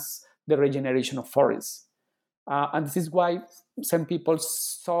instance, the regeneration of forests. And this is why some people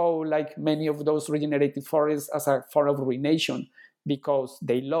saw many of those regenerated forests as a form of ruination, because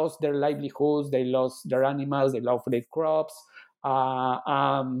they lost their livelihoods, they lost their animals, they lost their crops,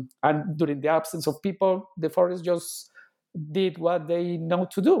 and during the absence of people, the forest just did what they know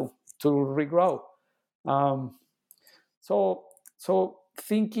to do, to regrow. So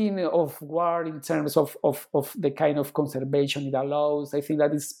thinking of war in terms of the kind of conservation it allows, I think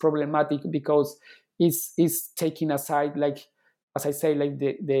that is problematic because it's taking aside, as I say,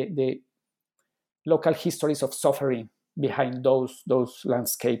 the local histories of suffering behind those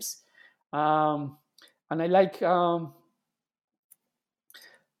landscapes. And I like to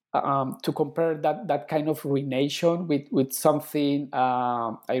compare that kind of ruination with something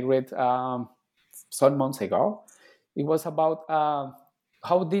I read some months ago. It was about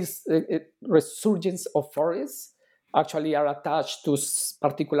how this resurgence of forests actually are attached to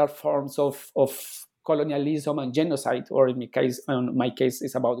particular forms of colonialism and genocide, or in my case,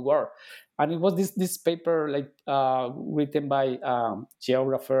 it's about war. And it was this paper written by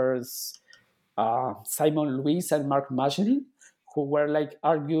geographers Simon Lewis and Mark Mashley, who were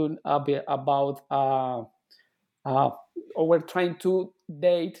arguing about or were trying to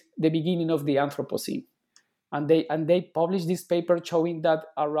date the beginning of the Anthropocene. And they published this paper showing that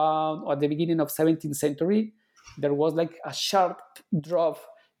around or at the beginning of 17th century, there was a sharp drop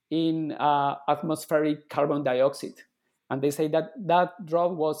in atmospheric carbon dioxide. And they say that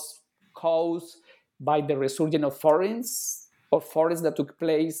drop was caused by the resurgence of forests that took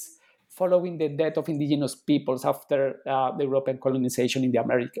place following the death of indigenous peoples after the European colonization in the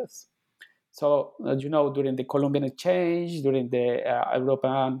Americas. So, as you know, during the Colombian exchange, during the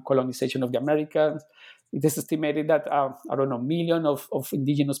European colonization of the Americas, it is estimated that, millions of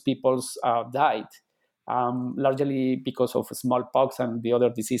indigenous peoples died, largely because of smallpox and the other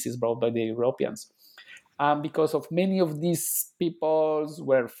diseases brought by the Europeans. Because of many of these peoples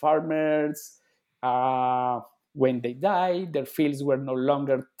were farmers, when they died, their fields were no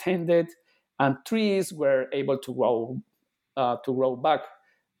longer tended, and trees were able to grow back.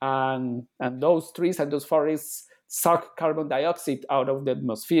 And those trees and those forests suck carbon dioxide out of the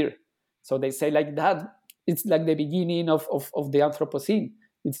atmosphere. So they say that it's the beginning of the Anthropocene.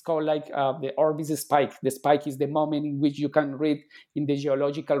 It's called the Orbis spike. The spike is the moment in which you can read in the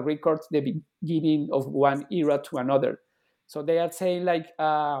geological records the beginning of one era to another. So they are saying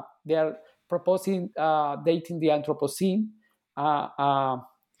they are proposing dating the Anthropocene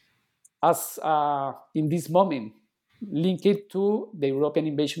as in this moment, link it to the European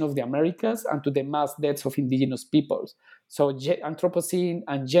invasion of the Americas and to the mass deaths of indigenous peoples. So Anthropocene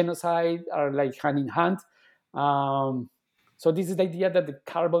and genocide are hand in hand. So this is the idea that the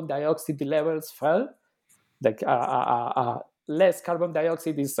carbon dioxide levels fell. Less carbon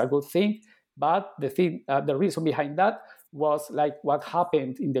dioxide is a good thing, but the reason behind that was what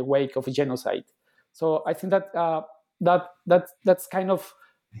happened in the wake of genocide. So I think that that's kind of,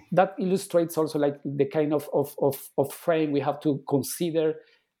 that illustrates also the kind of frame we have to consider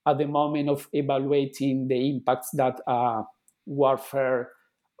at the moment of evaluating the impacts that warfare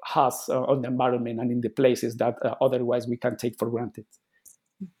has on the environment and in the places that otherwise we can take for granted.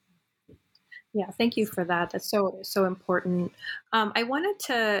 Yeah, thank you for that. That's so important. I wanted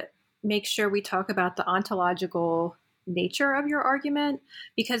to make sure we talk about the ontological nature of your argument,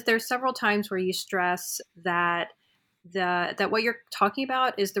 because there's several times where you stress that that what you're talking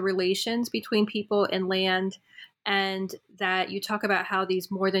about is the relations between people and land, and that you talk about how these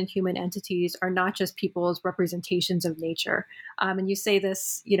more than human entities are not just people's representations of nature. And you say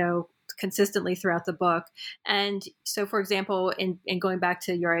this, consistently throughout the book. And so, for example, in going back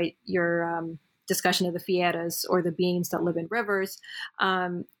to your discussion of the fieras, or the beings that live in rivers,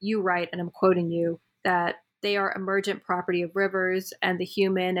 you write, and I'm quoting you, that they are emergent property of rivers and the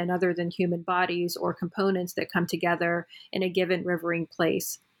human and other than human bodies or components that come together in a given rivering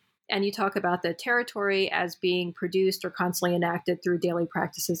place. And you talk about the territory as being produced or constantly enacted through daily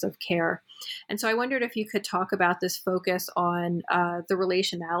practices of care. And so I wondered if you could talk about this focus on the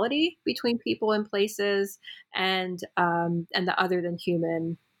relationality between people and places, and the other than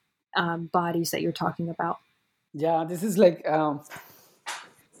human bodies that you're talking about. Yeah, this is like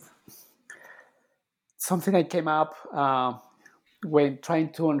something that came up when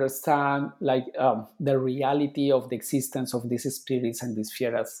trying to understand the reality of the existence of these spirits and these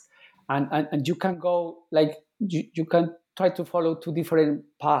fieras. And you can go you can try to follow two different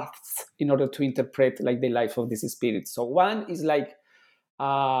paths in order to interpret the life of these spirits. So one is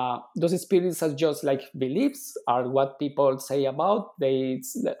those spirits are just beliefs, are what people say about. They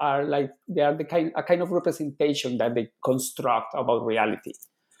are a kind of representation that they construct about reality.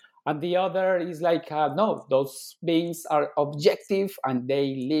 And the other is no, those beings are objective and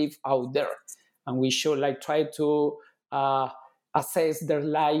they live out there, and we should try to assess their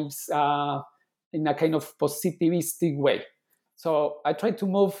lives in a kind of positivistic way. So I try to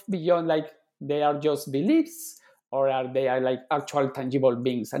move beyond they are just beliefs, or are they actual tangible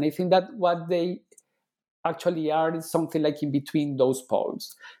beings. And I think that what they actually are is something in between those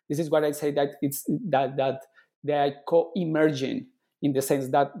poles. This is what I say, that it's that they are co-emerging, in the sense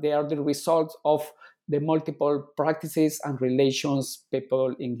that they are the result of the multiple practices and relations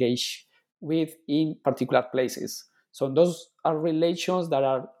people engage with in particular places. So those are relations that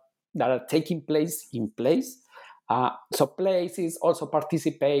are taking place in place. So places also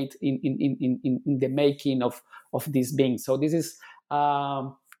participate in the making of these beings. So this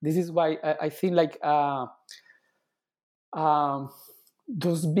is why I think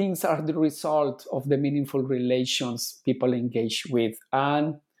those beings are the result of the meaningful relations people engage with.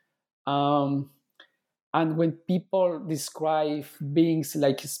 And when people describe beings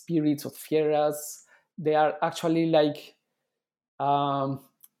like spirits or fieras, they are actually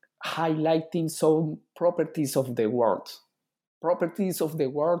highlighting some properties of the world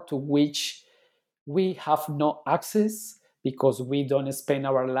to which we have no access, because we don't spend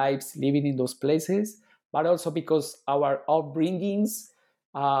our lives living in those places, but also because our upbringings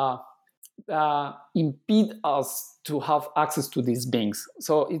impede us to have access to these beings.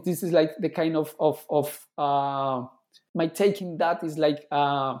 So this is the kind of my take in that is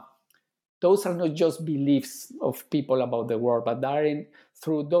those are not just beliefs of people about the world, but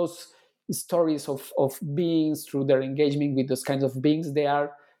through those stories of beings, through their engagement with those kinds of beings, they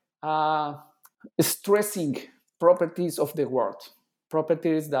are stressing properties of the world,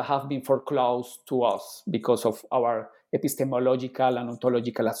 properties that have been foreclosed to us because of our epistemological and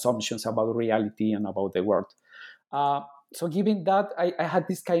ontological assumptions about reality and about the world. So given that, I had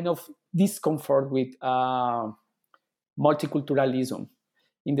this kind of discomfort with multiculturalism,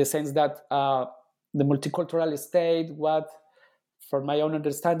 in the sense that the multicultural state, for my own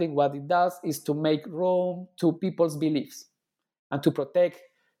understanding, what it does is to make room to people's beliefs and to protect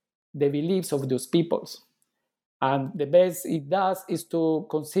the beliefs of those peoples. And the best it does is to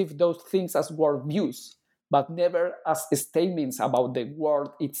conceive those things as worldviews, but never as statements about the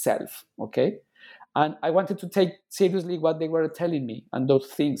world itself, okay? And I wanted to take seriously what they were telling me and those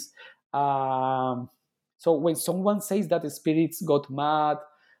things. So when someone says that the spirits got mad,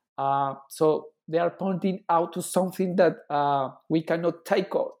 so they are pointing out to something that we cannot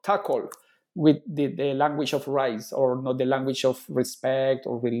tackle with the language of rights, or not the language of respect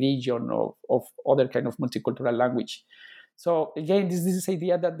or religion, or of other kind of multicultural language. So again, this is this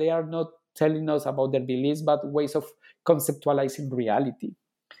idea that they are not telling us about their beliefs, but ways of conceptualizing reality.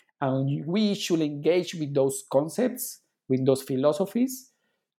 And we should engage with those concepts, with those philosophies,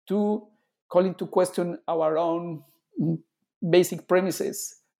 to call into question our own basic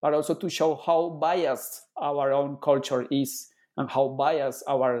premises, but also to show how biased our own culture is and how biased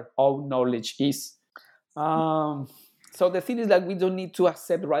our own knowledge is. So the thing is that we don't need to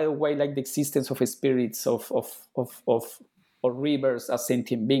accept right away like the existence of spirits of or rivers as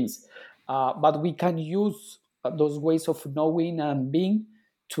sentient beings, but we can use those ways of knowing and being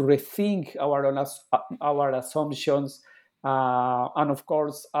to rethink our assumptions, and of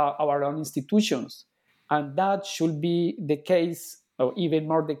course our own institutions, and that should be the case, or even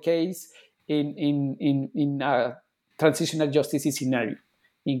more the case, in a transitional justice scenario,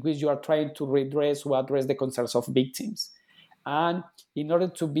 in which you are trying to redress or address the concerns of victims. And in order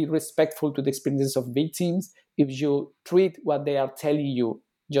to be respectful to the experiences of victims, if you treat what they are telling you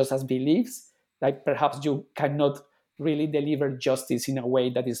just as beliefs, like perhaps you cannot really deliver justice in a way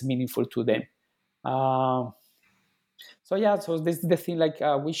that is meaningful to them. Um, so this is the thing. Like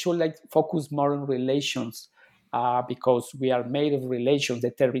we should like focus more on relations, because we are made of relations.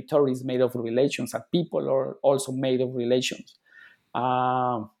 The territory is made of relations, and people are also made of relations.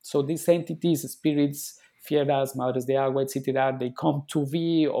 So these entities, spirits, fieras, madres de agua, etc., they come to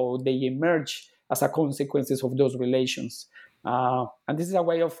be or they emerge as a consequences of those relations. And this is a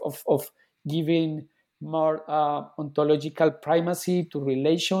way of giving more ontological primacy to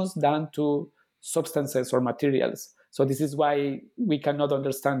relations than to substances or materials. So this is why we cannot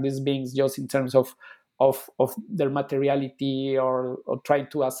understand these beings just in terms of their materiality, or trying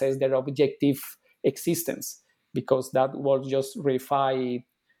to assess their objective existence, because that will just reify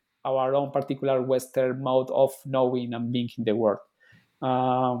our own particular Western mode of knowing and being in the world.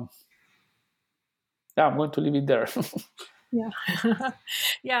 Yeah, I'm going to leave it there. Yeah.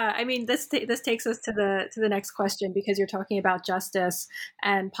 Yeah, I mean, this takes us to the next question, because you're talking about justice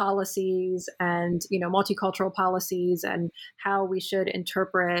and policies, and multicultural policies, and how we should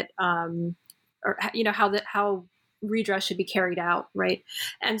interpret, or how redress should be carried out, right?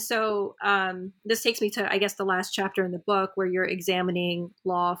 And so this takes me to, I guess, the last chapter in the book, where you're examining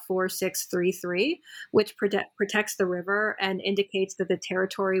Law 4633, which protects the river and indicates that the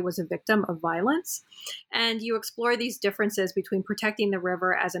territory was a victim of violence. And you explore these differences between protecting the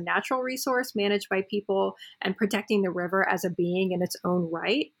river as a natural resource managed by people and protecting the river as a being in its own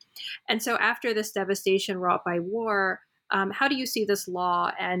right. And so after this devastation wrought by war, how do you see this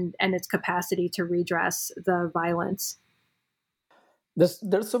law and its capacity to redress the violence?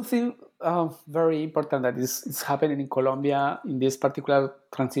 There's something very important that is happening in Colombia in this particular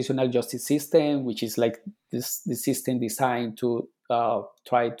transitional justice system, which is like this system designed to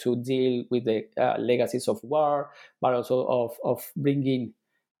try to deal with the legacies of war, but also of bringing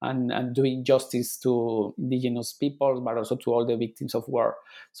and doing justice to indigenous peoples, but also to all the victims of war.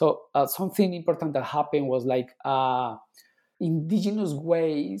 So something important that happened was like indigenous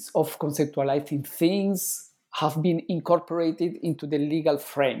ways of conceptualizing things have been incorporated into the legal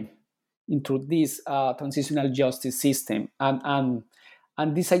frame, into this transitional justice system. And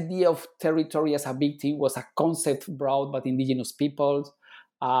this idea of territory as a victim was a concept brought by indigenous peoples,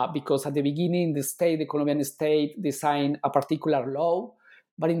 because at the beginning, the Colombian state, designed a particular law,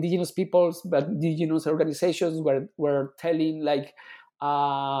 but indigenous peoples, but indigenous organizations were telling like,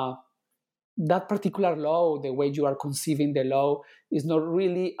 that particular law, the way you are conceiving the law, is not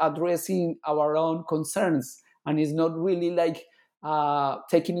really addressing our own concerns, and is not really like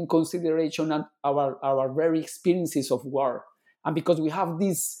taking in consideration our very experiences of war. And because we have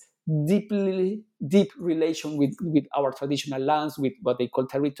this deep relation with our traditional lands, with what they call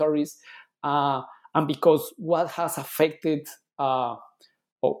territories, and because what has affected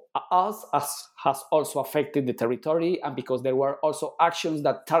us has also affected the territory, and because there were also actions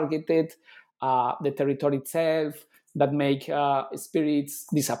that targeted the territory itself, that make spirits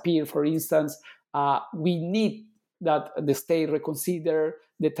disappear, for instance, we need that the state reconsider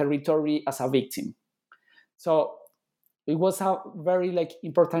the territory as a victim. So it was a very like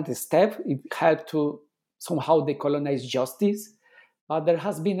important step. It helped to somehow decolonize justice. But there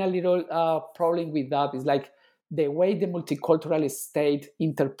has been a little problem with that. It's like the way the multicultural state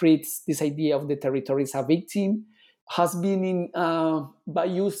interprets this idea of the territory as a victim has been by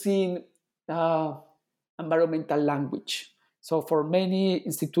using environmental language. So for many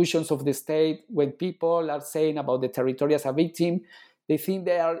institutions of the state, when people are saying about the territory as a victim, they think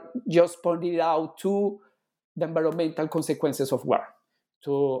they are just pointing out to the environmental consequences of war,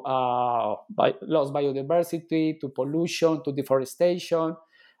 to lost biodiversity, to pollution, to deforestation.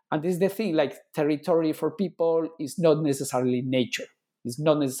 And this is the thing, like territory for people is not necessarily nature. It's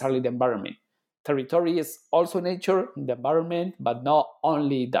not necessarily the environment. Territory is also nature, the environment, but not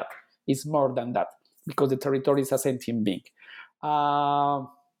only that. It's more than that, because the territory is a sentient being. So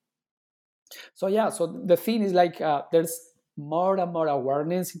the thing is like there's more and more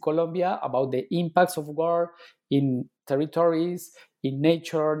awareness in Colombia about the impacts of war in territories, in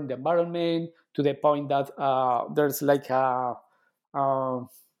nature, in the environment, to the point that there's like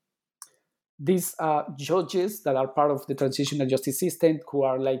these judges that are part of the transitional justice system who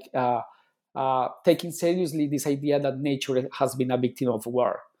are like taking seriously this idea that nature has been a victim of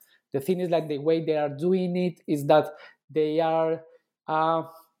war. The thing is, like, the way they are doing it is that they are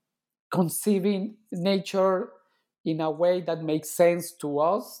conceiving nature in a way that makes sense to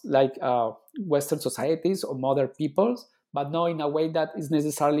us, like Western societies or modern peoples, but not in a way that is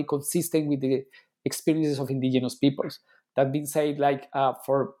necessarily consistent with the experiences of indigenous peoples. That being said, like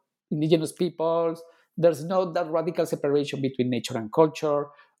for indigenous peoples, there's not that radical separation between nature and culture,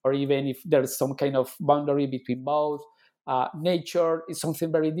 or even if there's some kind of boundary between both. Nature is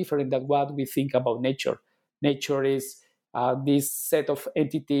something very different than what we think about nature. Nature is this set of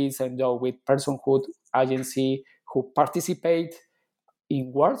entities and with personhood, agency, who participate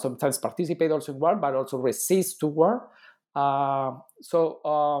in war, sometimes participate also in war, but also resist to war. So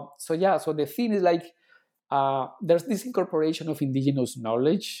the thing is, like, there's this incorporation of indigenous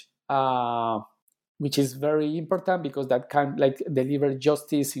knowledge, which is very important because that can like deliver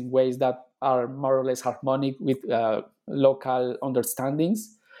justice in ways that are more or less harmonic with local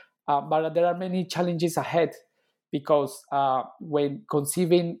understandings. But there are many challenges ahead because when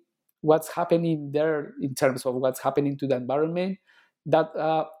conceiving what's happening there in terms of what's happening to the environment, that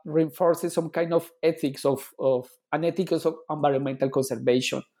reinforces some kind of ethics of an ethics of environmental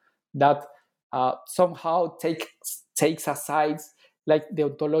conservation that somehow takes aside like the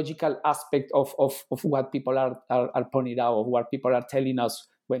ontological aspect of what people are pointing out, of what people are telling us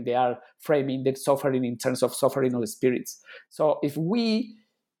when they are framing the suffering in terms of suffering of the spirits. So if we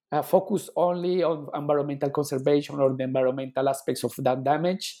focus only on environmental conservation or the environmental aspects of that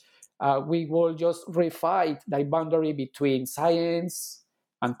damage, we will just refight the boundary between science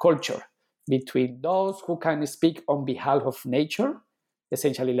and culture, between those who can speak on behalf of nature,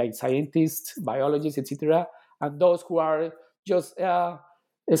 essentially like scientists, biologists, etc., and those who are just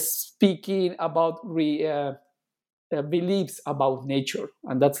speaking about beliefs about nature,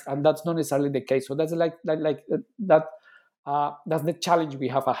 and that's not necessarily the case. So that's that. That's the challenge we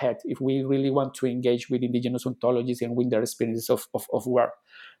have ahead if we really want to engage with indigenous ontologies and with their experiences of war.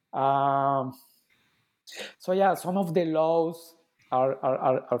 Some of the laws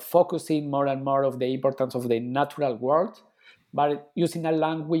are focusing more and more of the importance of the natural world, but using a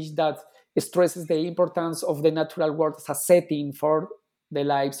language that stresses the importance of the natural world as a setting for the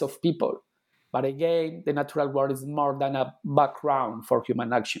lives of people. But again, the natural world is more than a background for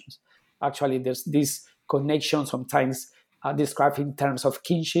human actions. Actually, there's this connection sometimes described in terms of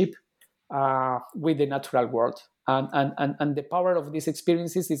kinship with the natural world. And the power of these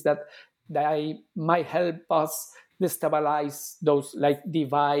experiences is that they might help us destabilize those like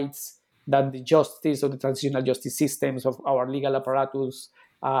divides that the justice or the transitional justice systems of our legal apparatus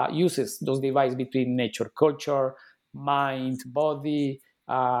uses, those divides between nature, culture, mind, body,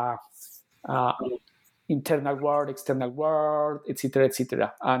 internal world, external world, etc.,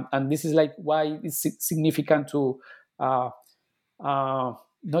 etc. And this is like why it's significant to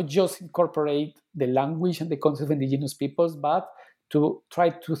not just incorporate the language and the concept of indigenous peoples, but to try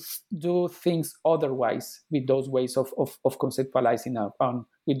to do things otherwise with those ways of conceptualizing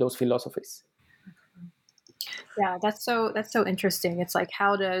with those philosophies. Yeah, that's so interesting. It's like,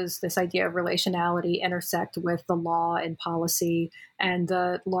 how does this idea of relationality intersect with the law and policy and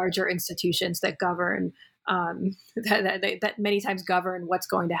the larger institutions that govern that many times govern what's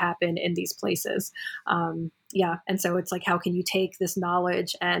going to happen in these places? And so it's like, how can you take this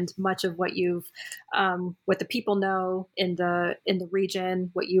knowledge and much of what you've what the people know in the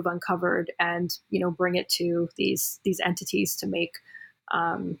region, what you've uncovered, and bring it to these entities to make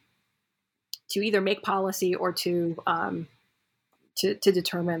to either make policy or to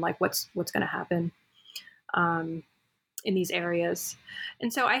determine like what's going to happen in these areas.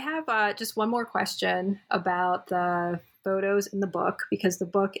 And so I have just one more question about the photos in the book, because the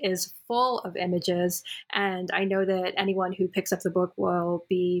book is full of images, and I know that anyone who picks up the book will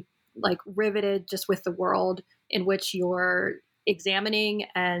be like riveted just with the world in which you're examining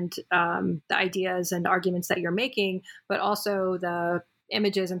and the ideas and arguments that you're making, but also the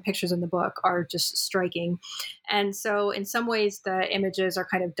images and pictures in the book are just striking. And so in some ways the images are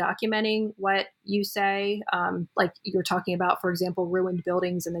kind of documenting what you say, like you're talking about, for example, ruined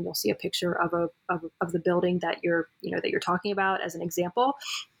buildings, and then you'll see a picture of the building that you're talking about as an example.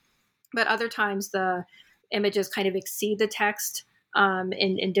 But other times the images kind of exceed the text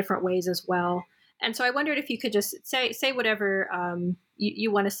in different ways as well. And so I wondered if you could just say whatever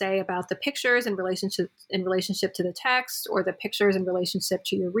you want to say about the pictures in relationship to the text, or the pictures in relationship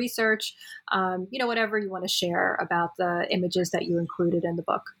to your research, whatever you want to share about the images that you included in the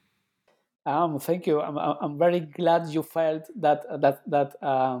book. Thank you. I'm very glad you felt that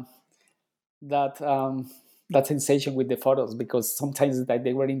that sensation with the photos, because sometimes that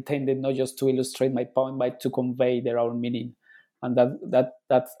they were intended not just to illustrate my point but to convey their own meaning, and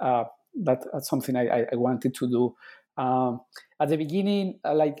that's something I wanted to do. At the beginning,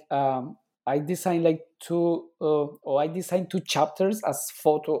 I designed I designed two chapters as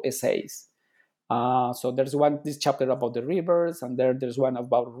photo essays. So there's this chapter about the rivers, and there's one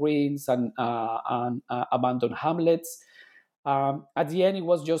about ruins and abandoned hamlets. At the end, it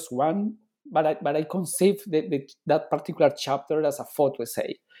was just one, but I conceived that particular chapter as a photo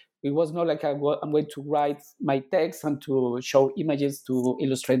essay. It was not like I'm going to write my text and to show images to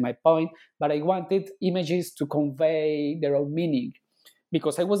illustrate my point, but I wanted images to convey their own meaning,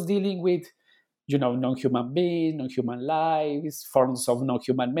 because I was dealing with, non-human beings, non-human lives, forms of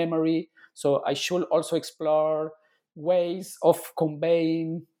non-human memory. So I should also explore ways of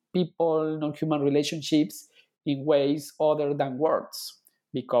conveying people, non-human relationships in ways other than words,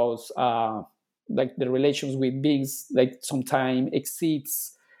 because like the relations with beings like sometimes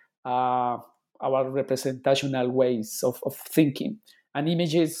exceeds our representational ways of thinking, and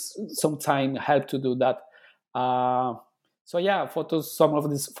images sometimes help to do that. So yeah, some of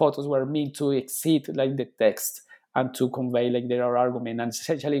these photos were meant to exceed like the text and to convey like their argument, and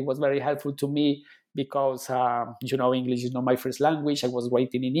essentially it was very helpful to me because English is not my first language. I was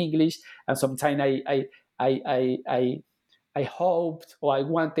writing in English, and sometimes I hoped, or I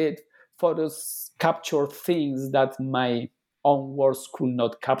wanted, photos capture things that my own words could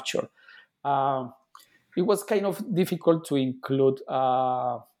not capture. It was kind of difficult to include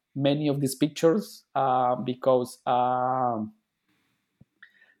many of these pictures because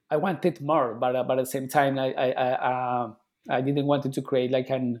I wanted more, but at the same time, I didn't want to create like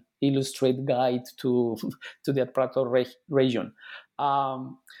an illustrated guide to to the Prato region.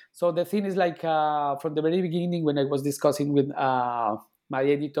 So the thing is, like from the very beginning, when I was discussing with my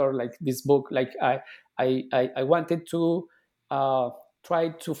editor, like this book, like I wanted to try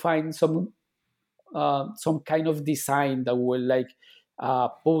to find some kind of design that will like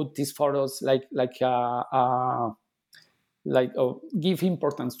put these photos give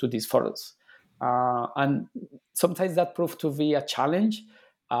importance to these photos, and sometimes that proved to be a challenge.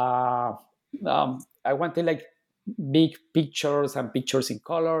 I wanted like big pictures and pictures in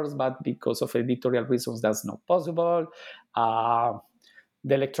colors, but because of editorial reasons that's not possible.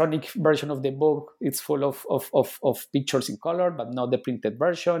 The electronic version of the book, it's full of pictures in color, but not the printed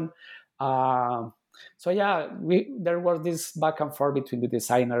version. So yeah, there was this back and forth between the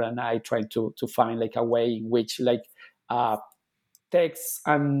designer and I, trying to find like a way in which like text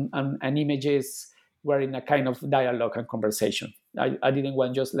and images were in a kind of dialogue and conversation. I didn't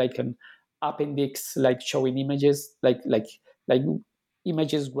want just like an appendix, like showing images, like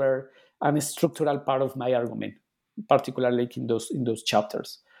images were a structural part of my argument, particularly in those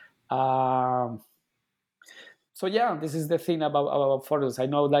chapters. So yeah, this is the thing about photos. I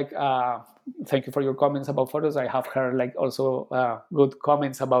know, like, thank you for your comments about photos. I have heard like also good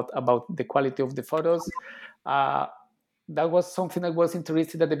comments about the quality of the photos. That was something I was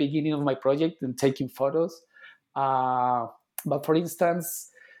interested at the beginning of my project in taking photos. But for instance,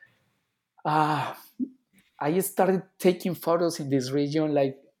 I started taking photos in this region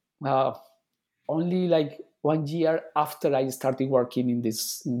like only like 1 year after I started working in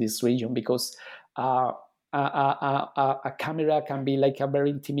this region, because a camera can be like a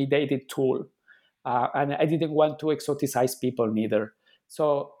very intimidated tool, and I didn't want to exoticize people neither.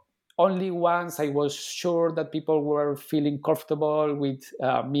 So only once I was sure that people were feeling comfortable with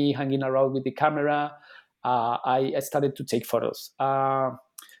me hanging around with the camera, I started to take photos.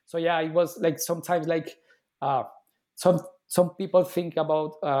 So yeah, it was like sometimes like some people think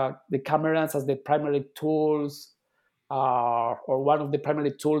about the cameras as the primary tools or one of the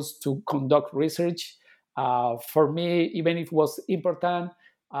primary tools to conduct research. For me, even if it was important,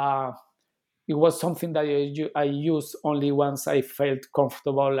 it was something that I used only once I felt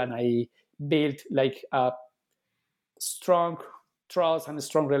comfortable and I built like a strong trust and a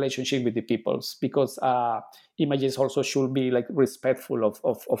strong relationship with the peoples, because images also should be like respectful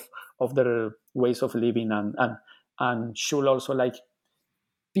of their ways of living, and should also like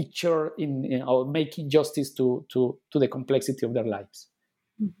picture in or making justice to the complexity of their lives.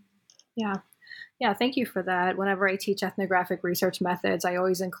 Yeah, thank you for that. Whenever I teach ethnographic research methods, I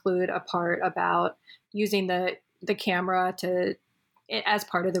always include a part about using the camera to as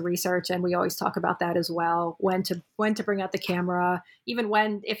part of the research, and we always talk about that as well, when to bring out the camera, even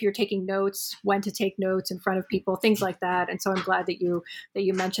if you're taking notes, when to take notes in front of people, things like that. And so I'm glad that you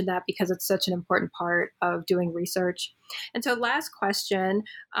mentioned that, because it's such an important part of doing research. And so last question,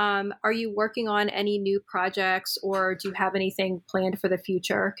 are you working on any new projects, or do you have anything planned for the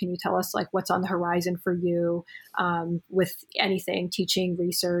future? Can you tell us like what's on the horizon for you, with anything, teaching,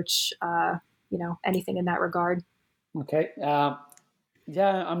 research, anything in that regard? Okay.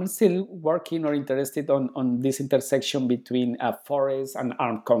 Yeah, I'm still working or interested on this intersection between forest and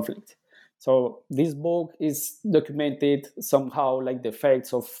armed conflict. So this book is documented somehow like the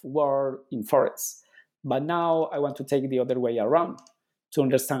effects of war in forests. But now I want to take the other way around to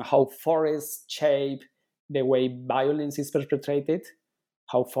understand how forests shape the way violence is perpetrated,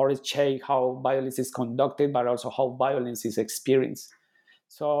 how forests shape how violence is conducted, but also how violence is experienced.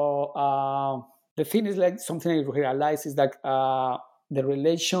 So the thing is, like, something I realize is that the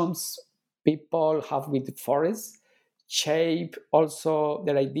relations people have with the forest shape also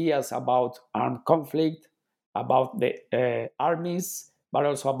their ideas about armed conflict, about the armies, but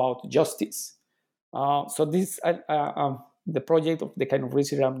also about justice. So the project of the kind of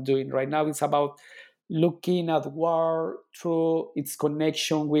research I'm doing right now is about looking at war through its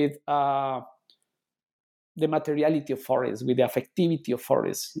connection with the materiality of forests, with the affectivity of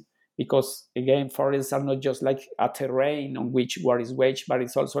forests. Because again, forests are not just like a terrain on which war is waged, but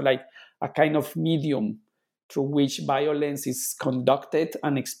it's also like a kind of medium through which violence is conducted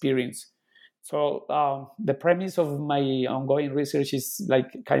and experienced. So the premise of my ongoing research is like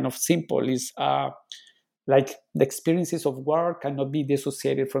kind of simple, is like the experiences of war cannot be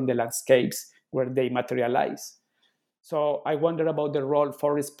dissociated from the landscapes where they materialize. So I wonder about the role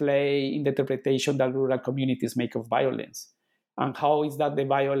forests play in the interpretation that rural communities make of violence, and how is that the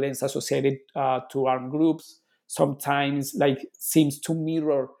violence associated to armed groups sometimes like seems to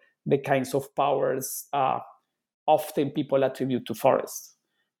mirror the kinds of powers often people attribute to forests.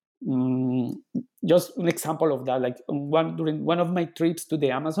 Mm, just an example of that, like during one of my trips to the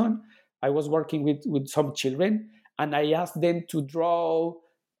Amazon, I was working with some children, and I asked them to draw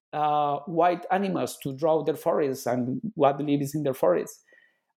white animals, to draw their forests and what lives in their forests.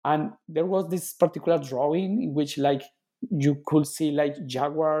 And there was this particular drawing in which like you could see like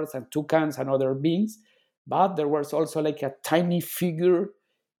jaguars and toucans and other beings, but there was also like a tiny figure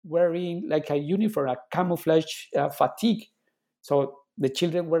wearing like a uniform, a camouflage fatigue. So the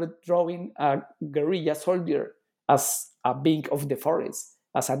children were drawing a guerrilla soldier as a being of the forest,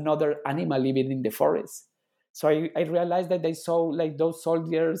 as another animal living in the forest. So I realized that they saw like those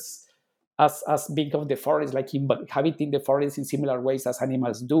soldiers as being of the forest, like inhabiting the forest in similar ways as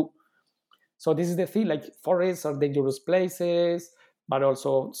animals do. So this is the thing, like forests are dangerous places, but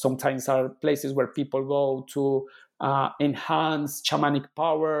also sometimes are places where people go to enhance shamanic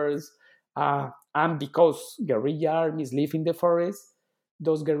powers. And because guerrilla armies live in the forest,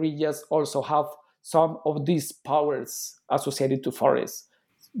 those guerrillas also have some of these powers associated to forests.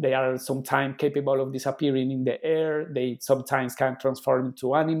 They are sometimes capable of disappearing in the air. They sometimes can transform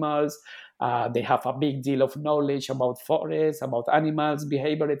into animals. They have a big deal of knowledge about forests, about animals,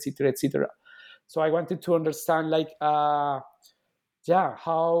 behavior, etc., etc. So I wanted to understand, like, how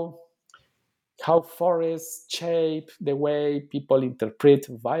forests shape the way people interpret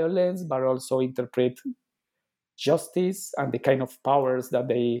violence, but also interpret justice and the kind of powers that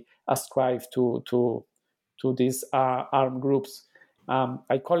they ascribe to these armed groups.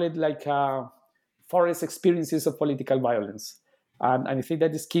 I call it like forest experiences of political violence. And I think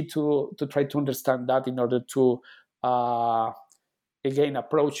that is key to try to understand that in order to, again,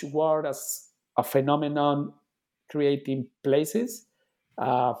 approach war as a phenomenon creating places,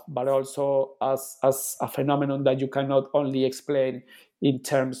 but also as a phenomenon that you cannot only explain in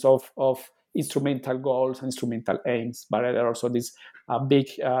terms of instrumental goals and instrumental aims, but there are also this big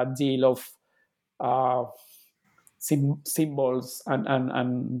deal of symbols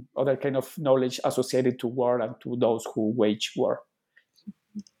and other kind of knowledge associated to war and to those who wage war.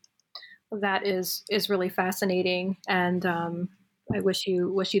 That is really fascinating, and I wish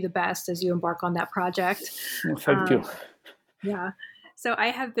you the best as you embark on that project. Thank you. Yeah. So I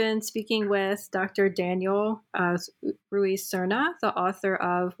have been speaking with Dr. Daniel Ruiz-Serna, the author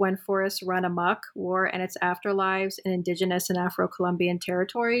of When Forests Run Amok, War and Its Afterlives in Indigenous and Afro-Colombian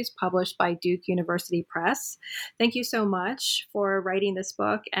Territories, published by Duke University Press. Thank you so much for writing this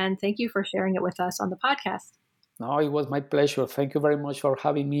book, and thank you for sharing it with us on the podcast. No, it was my pleasure. Thank you very much for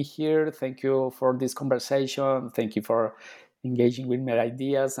having me here. Thank you for this conversation. Thank you for engaging with my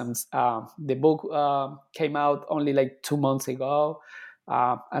ideas. And the book came out only like 2 months ago.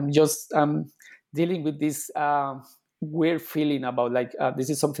 I'm dealing with this weird feeling about like this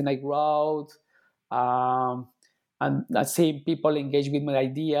is something I wrote, and I see people engage with my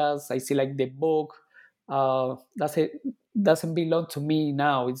ideas. I see like the book doesn't belong to me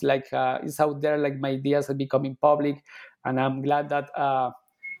now. It's like it's out there. Like my ideas are becoming public, and I'm glad that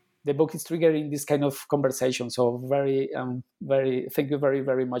the book is triggering this kind of conversation. So very thank you very,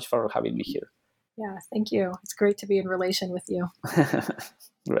 very much for having me here. Yeah, thank you. It's great to be in relation with you.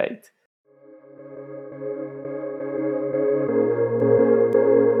 Great.